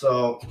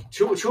 So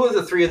two of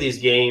the three of these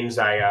games,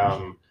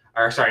 that's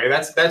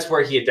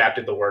where he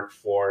adapted the work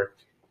for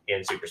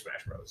in Super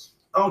Smash Bros.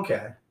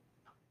 Okay.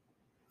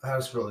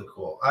 That's really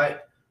cool. I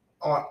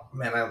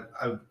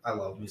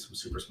love me some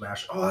Super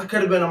Smash. Oh, that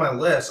could have been on my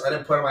list. I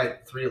didn't put it on my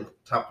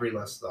top three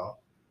list though.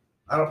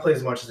 I don't play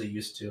as much as I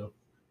used to.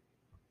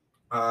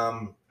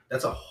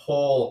 That's a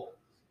whole.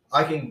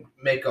 I can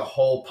make a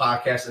whole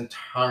podcast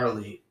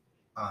entirely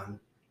on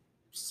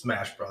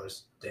Smash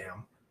Brothers.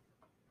 Damn.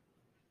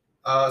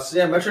 So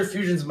yeah, Metroid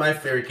Fusion is my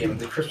favorite game.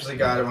 The Christmas I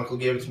got it, Uncle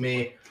gave it to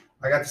me.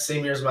 I got the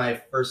same year as my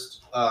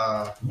first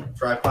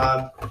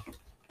tripod.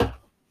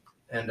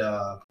 And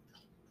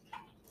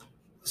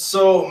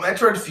so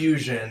Metroid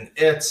Fusion,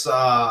 it's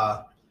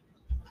a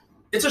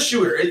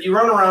shooter. You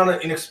run around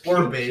an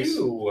exploring base.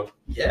 Pew.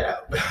 Yeah,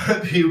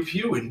 pew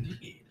pew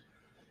indeed.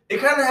 It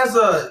kind of has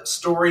a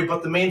story,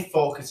 but the main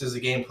focus is the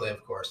gameplay,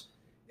 of course.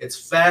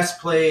 It's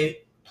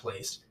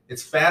fast-paced.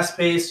 It's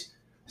fast-paced.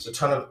 There's a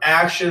ton of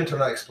action, a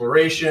ton of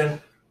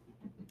exploration,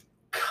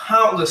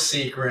 countless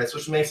secrets,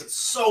 which makes it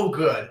so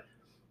good.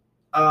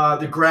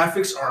 The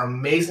graphics are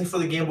amazing for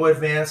the Game Boy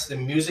Advance. The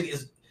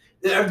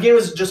game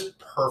is just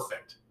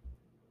perfect.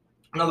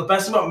 Now, the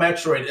best thing about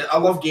Metroid, I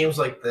love games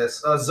like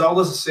this.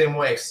 Zelda's the same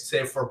way,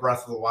 save for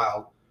Breath of the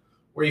Wild,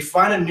 where you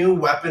find a new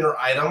weapon or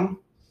item,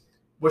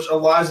 which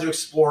allows you to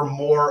explore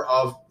more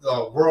of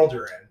the world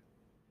you're in.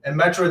 And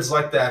Metroid's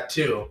like that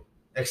too,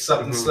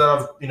 except instead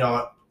of being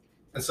a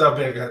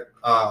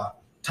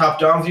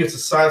top-down view, it's a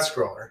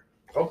side-scroller.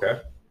 Okay.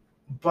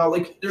 But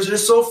like, there's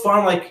just so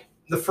fun. Like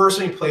the first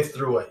time you play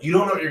through it, you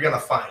don't know what you're gonna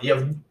find. You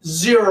have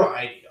zero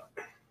idea.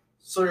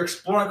 So you're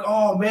exploring. Like,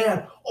 oh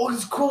man, oh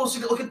it's cool. So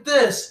you can look at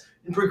this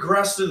and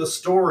progress through the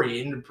story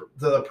and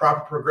the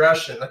proper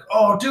progression. Like,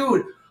 oh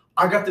dude,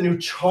 I got the new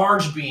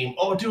charge beam.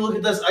 Oh dude, look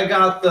at this. I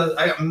got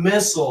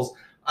missiles.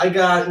 I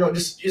got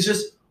it's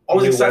just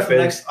always excited for the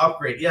next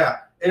upgrade. Yeah,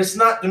 and it's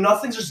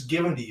nothing's just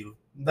given to you.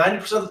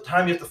 90% of the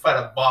time, you have to fight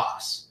a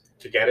boss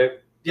to get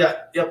it.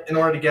 Yeah, yep. In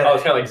order to get it. Oh,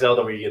 it's kind of like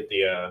Zelda, where you get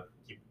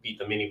you beat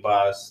the mini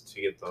boss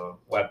to get the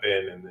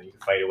weapon, and then you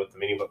fight it with the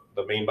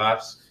main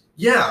boss.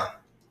 Yeah.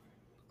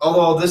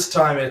 Although this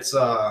time it's you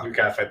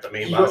gotta fight the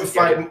main boss. You have to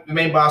fight the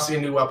main boss to get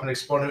a new weapon,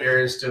 explore new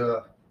areas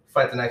to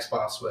fight the next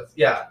boss with.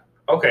 Yeah.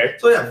 Okay.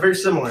 So yeah, very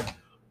similar,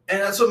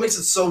 and that's what makes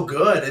it so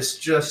good. It's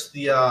just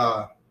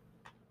the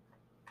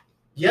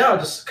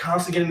just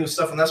constantly getting new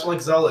stuff, and that's what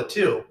like Zelda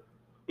too.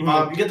 You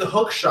get the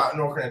hook shot in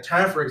Ocarina of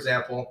Time, for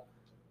example.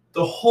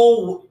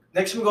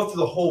 Next time we go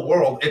through the whole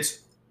world,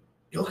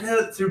 you're looking at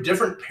it through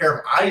different pair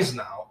of eyes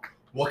now.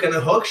 What can I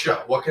hook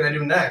shot? What can I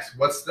do next?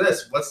 What's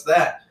this? What's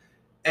that?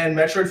 And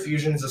Metroid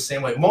Fusion is the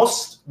same way.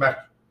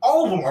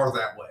 All of them are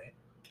that way.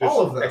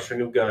 All of them. Extra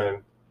new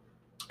gun.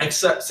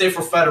 Except, say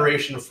for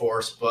Federation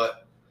Force,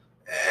 but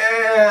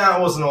it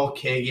was an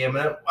okay game.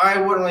 And I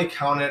wouldn't really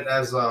count it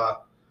as a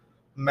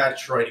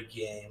Metroid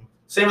game.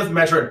 Same with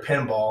Metroid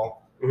Pinball.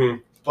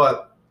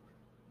 But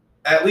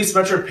at least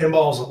Metroid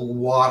Pinball is a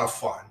lot of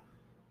fun.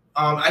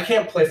 I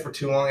can't play for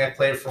too long. I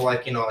play for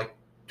like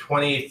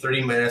 20,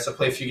 30 minutes. I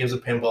play a few games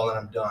of pinball and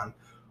I'm done.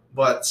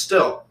 But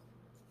still,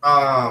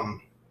 freaking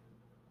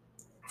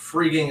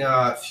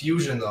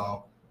Fusion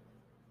though,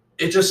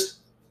 it's just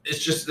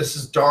this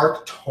is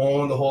dark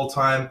tone the whole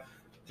time.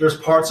 There's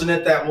parts in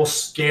it that will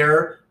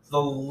scare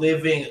the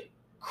living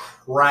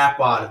crap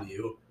out of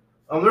you.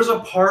 There's a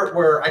part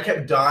where I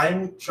kept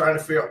dying trying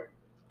to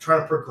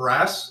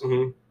progress.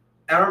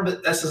 I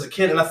remember this as a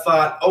kid, and I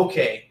thought,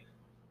 okay,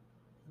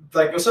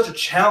 like it was such a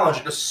challenge.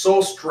 It was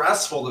so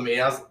stressful to me.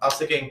 I was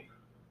thinking,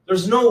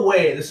 there's no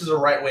way this is the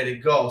right way to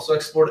go. So I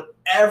explored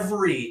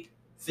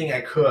everything I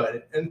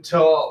could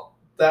until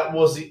that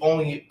was the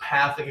only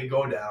path I could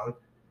go down.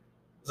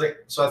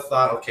 So I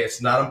thought, okay,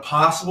 it's not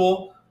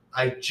impossible.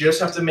 I just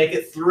have to make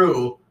it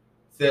through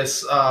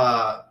this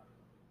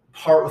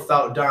part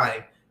without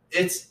dying.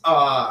 It's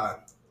for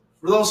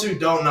those who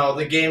don't know,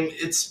 the game,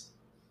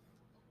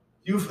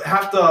 you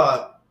have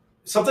to,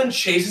 something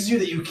chases you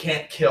that you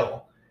can't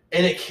kill,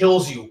 and it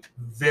kills you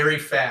very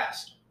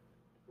fast.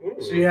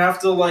 So you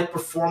have to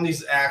perform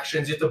these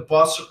actions. You have to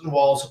bust certain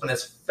walls open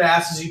as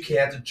fast as you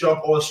can to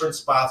jump over certain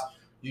spots,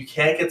 You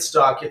can't get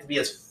stuck. You have to be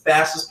as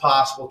fast as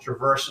possible,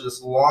 traverse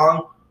this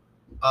long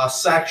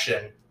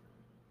section,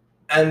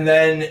 and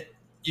then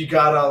you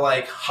gotta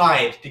like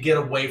hide to get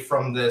away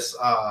from this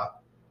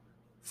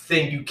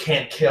thing you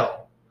can't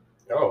kill.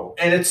 Oh.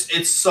 And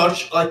it's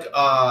such like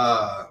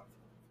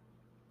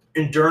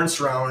endurance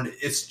round.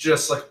 It's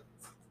just like,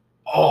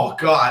 oh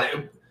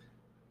god.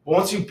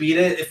 Once you beat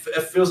it,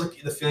 it feels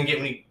like the feeling you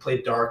get when you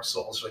play Dark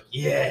Souls. You're like,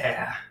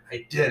 yeah,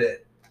 I did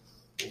it.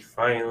 You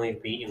finally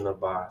beaten the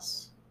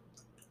boss.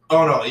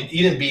 Oh no,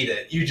 you didn't beat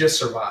it. You just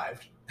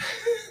survived.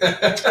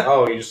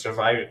 Oh, you just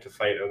survived it to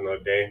fight another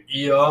day.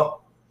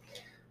 Yup.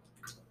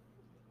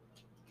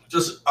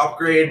 Just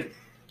upgrade.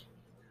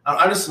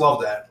 I just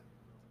love that.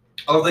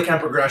 I love that kind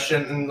of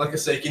progression. And like I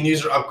said, you can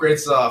use your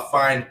upgrades to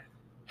find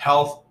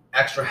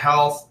extra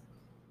health,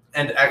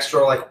 and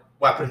extra like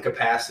weapon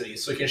capacity.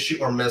 So you can shoot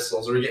more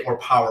missiles or you get more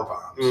power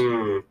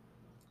bombs.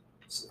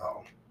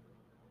 So.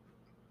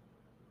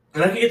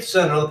 And I can get to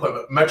say another point,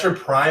 but Metroid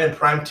Prime and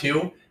Prime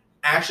 2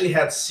 actually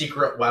had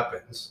secret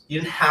weapons. You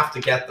didn't have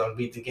to get them to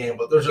beat the game,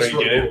 but they're just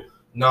really cool.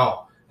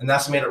 No. And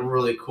that's made it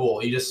really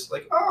cool. You just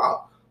like,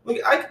 oh, look,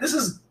 this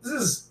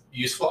is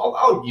useful.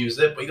 I'll use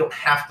it, but you don't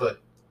have to.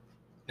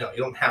 You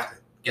don't have to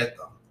get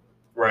them.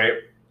 Right.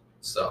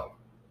 So,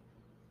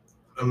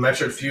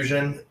 Metroid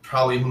Fusion,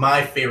 probably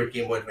my favorite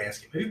Game Boy Advance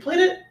game. Have you played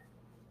it?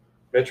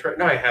 Metroid?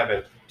 No, I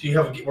haven't. Do you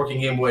have a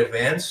working Game Boy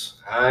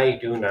Advance? I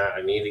do not.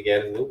 I need to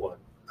get a new one.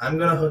 I'm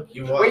gonna hook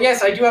you up. Well,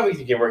 yes, I do have a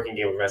working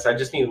Game Boy Advance. I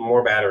just need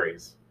more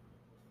batteries.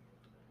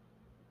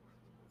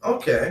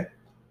 Okay.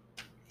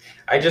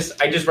 I just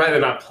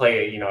rather not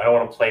play it. I don't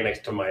want to play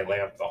next to my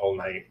lamp the whole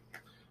night.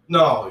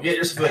 No, get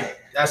yourself an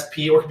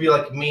SP, or it could be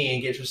like me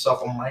and get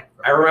yourself a micro.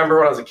 I remember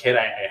when I was a kid,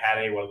 I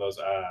had one of those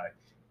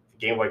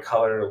Game Boy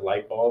Color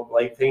light bulb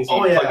light things.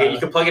 You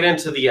could plug it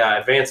into the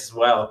Advance as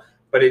well,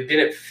 but it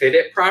didn't fit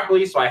it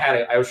properly, so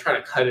I was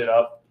trying to cut it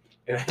up,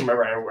 and I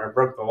remember I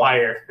broke the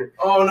wire.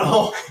 Oh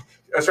no!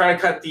 I was trying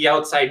to cut the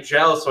outside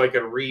gel so I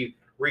could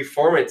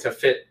reform it to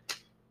fit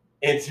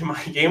into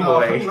my Game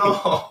Boy. Oh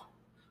no!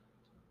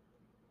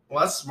 Well,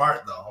 that's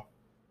smart though.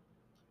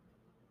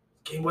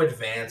 Game Boy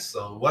Advance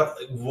though,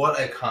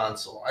 what a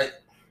console!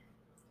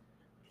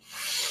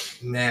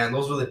 Man,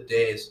 those were the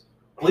days.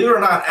 Believe it or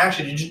not,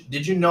 actually,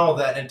 did you know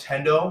that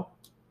Nintendo?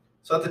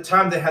 So at the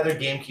time they had their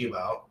GameCube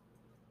out.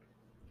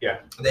 Yeah.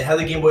 They had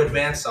the Game Boy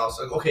Advance out.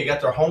 So okay, you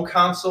got their home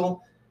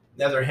console,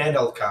 they have their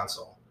handheld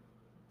console.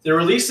 They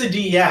released the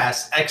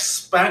DS,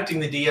 expecting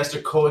the DS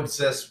to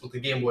coexist with the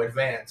Game Boy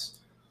Advance.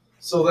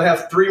 So they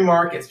have three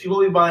markets. People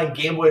will be buying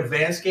Game Boy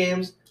Advance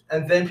games,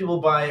 and then people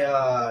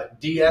buy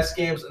DS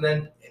games, and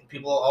then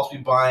people will also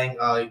be buying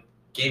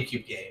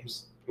GameCube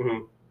games.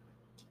 Mm-hmm.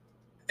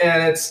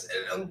 And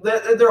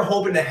they're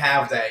hoping to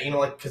have that,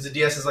 because the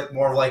DS is like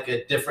more of like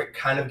a different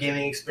kind of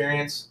gaming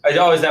experience.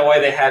 Oh, is that why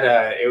they had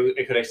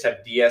it could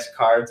accept DS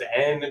cards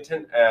and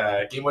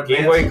Game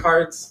Boy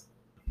cards?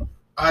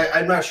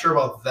 I'm not sure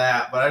about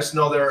that, but I just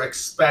know they're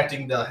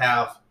expecting to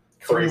have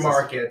three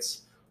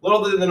markets.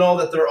 Little did they know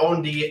that their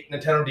own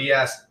Nintendo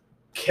DS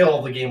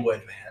killed the Game Boy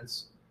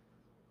Advance.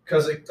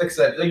 Because, like I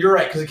said, you're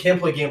right, because it can't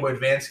play Game Boy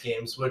Advance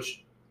games,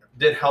 which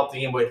did help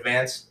the Game Boy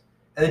Advance.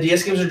 And the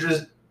DS games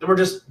were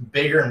just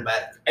bigger and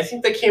better. I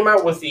think they came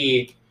out with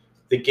the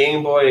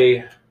Game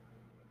Boy.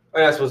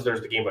 Well, I suppose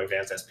there's the Game Boy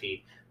Advance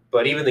SP,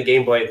 but even the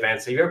Game Boy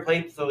Advance. Have you ever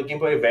played the Game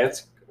Boy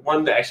Advance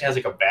one that actually has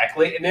like a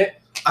backlit in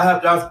it?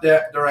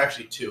 There are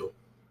actually two.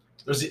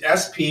 There's the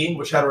SP,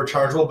 which had a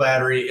rechargeable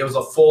battery. It was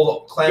a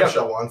fold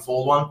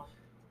one,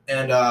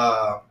 and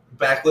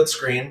backlit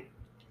screen.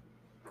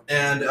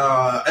 And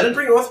I didn't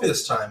bring it with me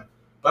this time,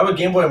 but I have a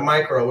Game Boy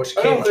Micro, which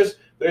came.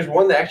 There's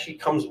one that actually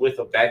comes with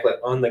a backlit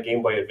on the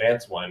Game Boy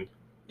Advance one.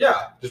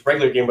 Yeah. Just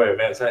regular Game Boy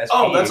Advance. Not SP.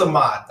 Oh, that's a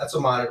mod. That's a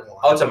modded one.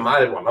 Oh, it's a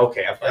modded one.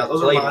 Okay.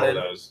 Those are modded.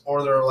 Those.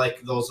 Or they're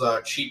like those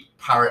cheap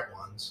pirate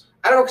ones.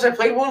 I don't know, because I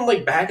played one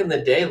like back in the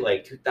day,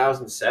 like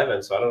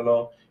 2007, so I don't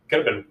know. It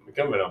could have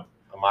been a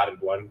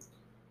modded one.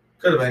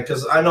 Could have been,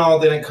 because I know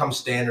they didn't come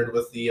standard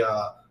with the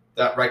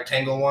that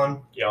rectangle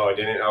one. Yo, it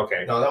didn't?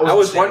 Okay. No, that was I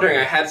was wondering,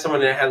 I had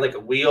someone that had like a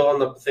wheel on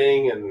the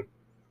thing and...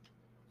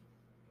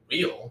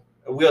 Wheel?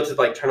 A wheel to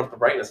like turn up the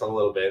brightness a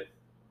little bit.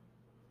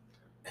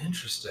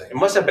 Interesting. It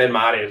must have been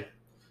modded.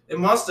 It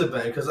must have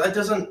been, because that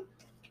doesn't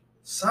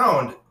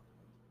sound...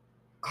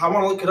 I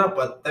want to look it up,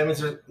 but that means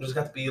there's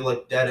got to be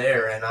like dead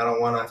air, and I don't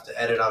want to have to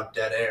edit out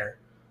dead air.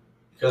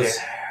 Because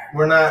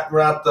we're not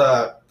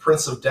the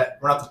Princess of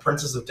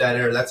Dead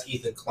Air. That's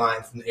Ethan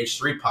Klein from the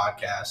H3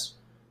 podcast.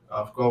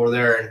 Go over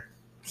there and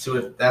see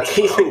what that's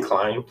about. Ethan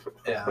Klein.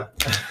 Yeah.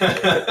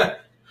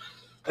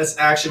 That's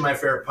actually my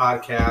favorite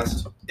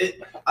podcast.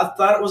 I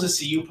thought it was a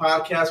CU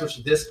podcast,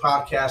 which this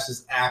podcast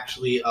is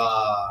actually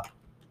like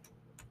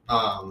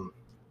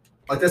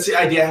that's the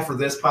idea I have for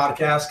this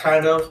podcast,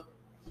 kind of.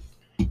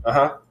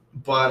 Uh-huh.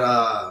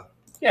 But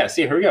yeah,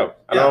 see, here we go.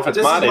 I don't know if it's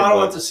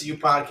modded. This is the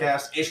CU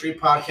podcast, H3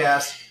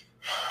 podcast.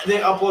 They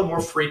upload more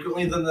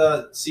frequently than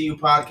the CU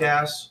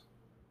podcast.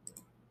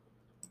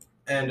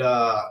 And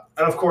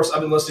of course,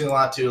 I've been listening a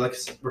lot to, like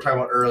we're talking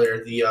about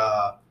earlier, the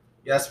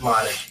it's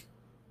modded.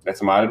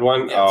 That's a modded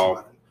one? Yeah, it's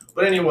modded.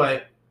 But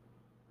anyway,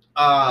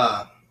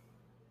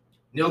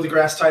 Neil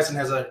deGrasse Tyson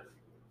has a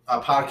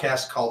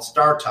podcast called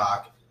Star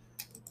Talk,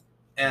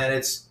 and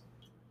it's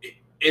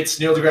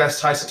Neil deGrasse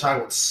Tyson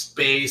talking about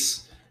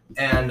space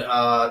and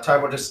talking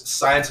about just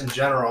science in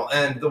general.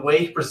 And the way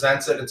he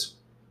presents it,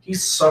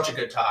 he's such a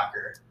good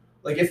talker.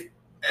 Like if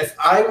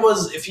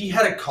he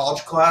had a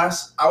college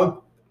class, I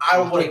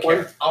wouldn't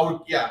care.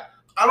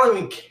 I don't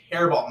even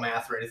care about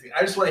math or anything.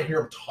 I just want to hear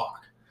him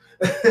talk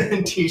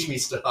and teach me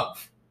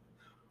stuff.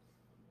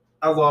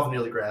 I love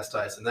Neil deGrasse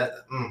Tyson.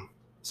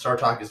 Star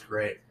Talk is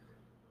great.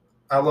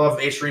 I love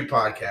H3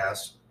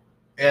 podcast.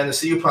 And the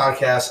CU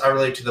podcast I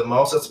relate to the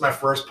most. That's my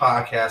first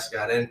podcast I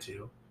got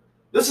into.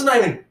 This is not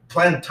even a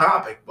planned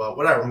topic, but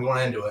whatever. I'm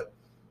going into it.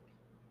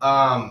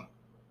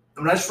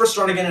 When I first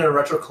started getting into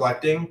retro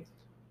collecting,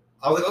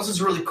 I was like, oh, this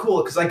is really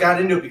cool, because I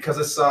got into it because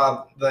I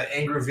saw the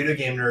Angry Video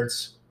Game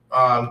Nerds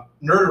Nerd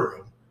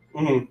Room.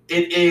 Mm-hmm.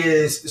 It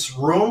is this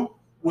room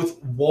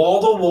with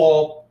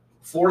wall-to-wall,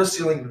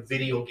 floor-to-ceiling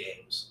video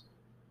games.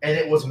 And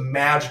it was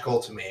magical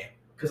to me,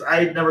 because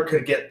I never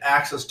could get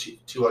access to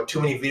too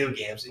many video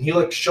games. And he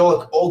would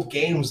show old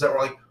games that were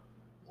like,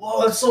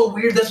 whoa, that's so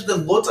weird. That's what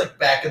it looked like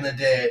back in the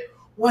day.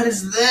 What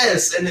is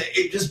this? And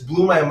it just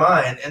blew my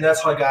mind, and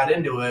that's how I got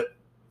into it.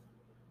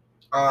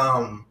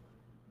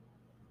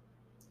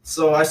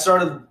 So I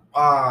started,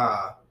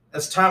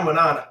 as time went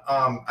on,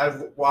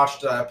 I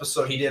watched an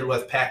episode he did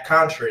with Pat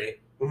Contry,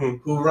 mm-hmm.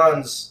 who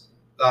runs,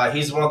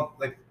 he's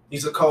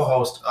a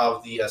co-host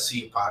of the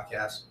CU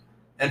podcast.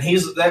 And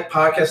that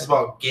podcast is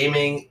about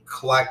gaming,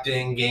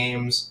 collecting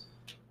games,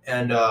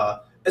 and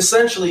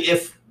essentially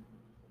if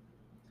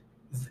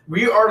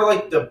we are to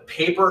like the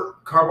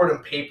cardboard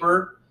and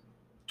paper,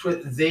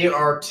 they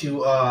are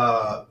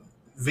to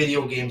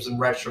video games and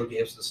retro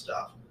games and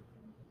stuff.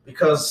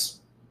 Because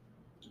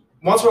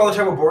once we're all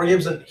talking about board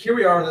games, and here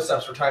we are in this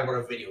episode, we're talking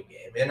about a video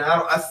game. And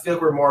I feel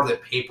like we're more of the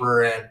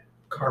paper and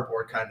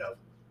cardboard kind of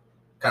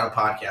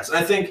podcast. And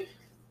I think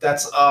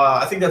that's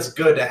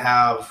good to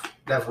have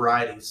that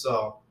variety.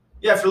 So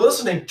yeah, if you're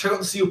listening, check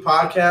out the CU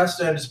podcast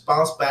and just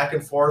bounce back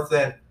and forth.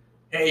 And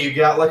hey, you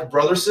got like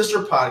brother sister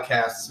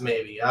podcasts,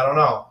 maybe. I don't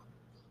know.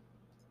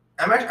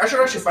 I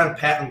should actually find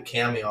Pat and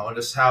Cameo and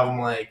just have them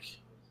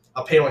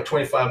I'll pay him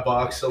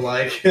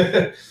 $25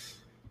 to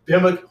be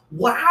like,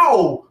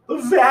 wow, the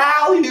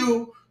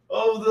value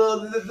of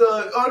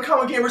the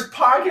Uncommon Gamers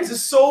podcast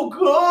is so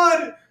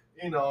good.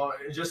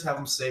 Just have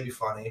them say be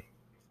funny.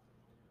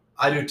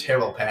 I do a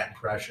terrible Pat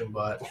impression,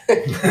 but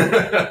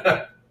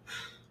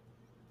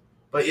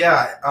but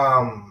yeah,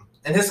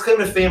 and his claim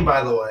to fame,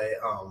 by the way,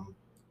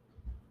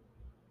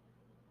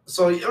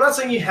 so I'm not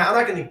saying I'm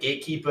not going to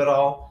gatekeep it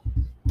all,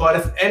 but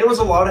if anyone's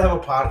allowed to have a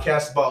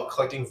podcast about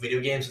collecting video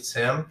games, it's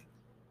him.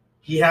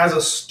 He has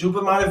a stupid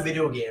amount of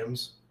video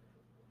games,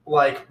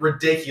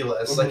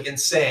 ridiculous, mm-hmm.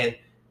 Insane,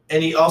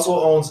 and he also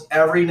owns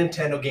every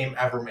Nintendo game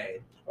ever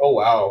made. Oh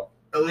wow!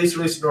 At least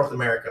released in North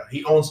America.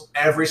 He owns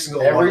every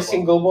single one. Every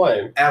single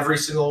one. Every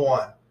single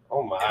one.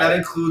 Oh my! And that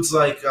includes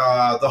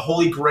the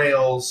Holy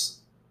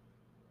Grails,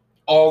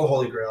 all the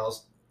Holy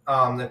Grails.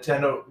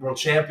 Nintendo World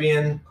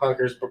Champion,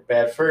 Conker's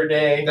Bad Fur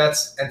Day.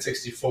 That's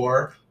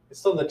N64. It's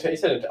still Nintendo. You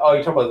said, oh,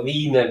 you're talking about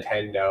the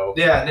Nintendo.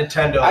 Yeah,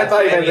 Nintendo. I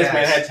thought this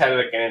man had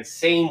an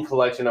insane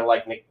collection of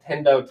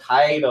Nintendo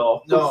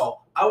titles.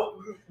 No, I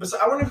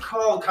wouldn't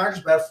call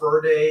Conker's Bad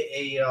Fur Day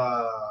a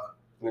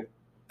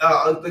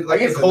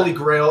Holy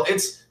Grail.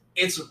 It's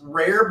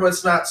rare, but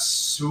it's not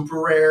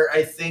super rare.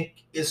 I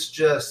think it's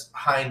just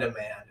high in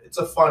demand. It's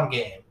a fun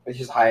game. It's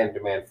just high in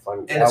demand,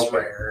 fun. And it's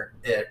rare.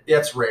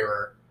 It's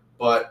rarer.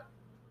 But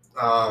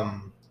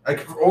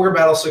Ogre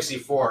Battle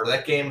 64,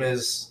 that game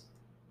is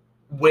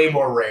way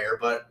more rare,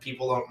 but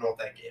people don't know what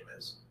that game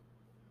is.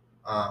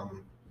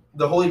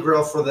 The Holy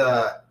Grail for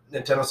the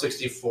Nintendo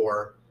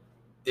 64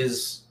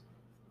 is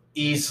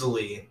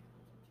easily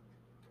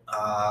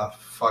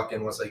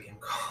what's that game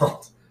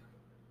called?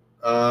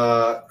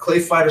 Clay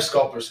Fighter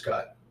Sculptor's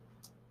Cut.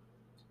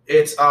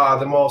 It's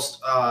the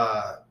most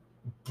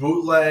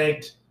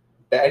bootlegged,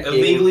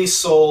 illegally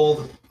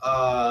sold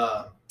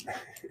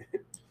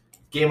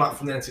game out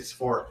from the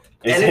N64.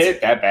 Is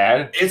it that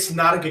bad? It's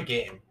not a good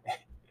game.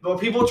 But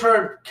people try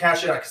to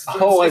cash it out.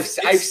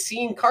 I've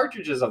seen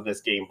cartridges of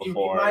this game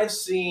before. You might have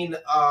seen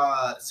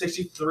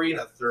 63 and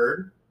a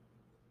third.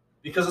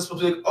 Because it's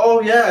supposed to be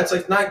oh yeah, it's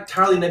not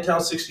entirely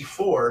Nintendo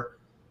 64.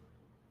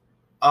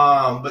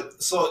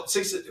 But so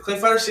Clay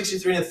Fighter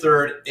 63 and a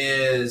third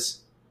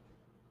is.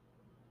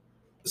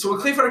 So when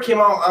Clay Fighter came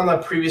out on the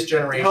previous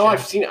generation. Oh,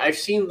 I've seen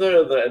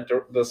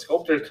the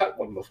Sculptor's Cut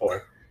one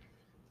before.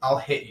 I'll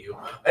hit you.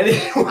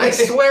 Anyway. I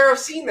swear I've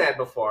seen that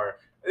before.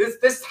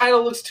 This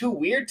title looks too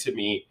weird to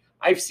me.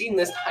 I've seen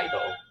this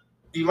title.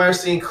 You might have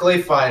seen Clay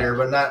Fighter,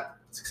 but not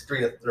 63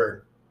 and a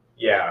third.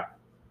 Yeah.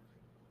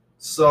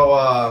 So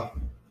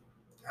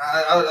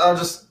I'll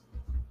just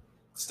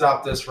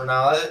stop this for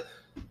now.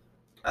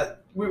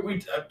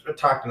 We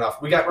talked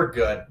enough. We're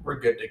good. We're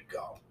good to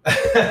go.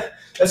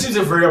 That seems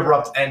a very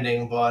abrupt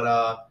ending, but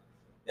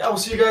yeah, we'll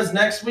see you guys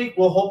next week.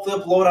 We'll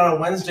hopefully upload on a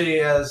Wednesday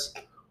as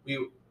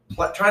we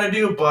try to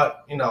do,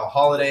 but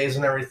holidays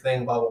and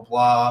everything, blah blah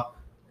blah.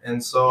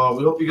 And so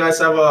we hope you guys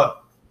have a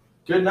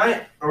good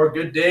night or a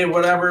good day,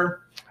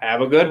 whatever.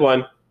 Have a good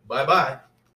one. Bye bye.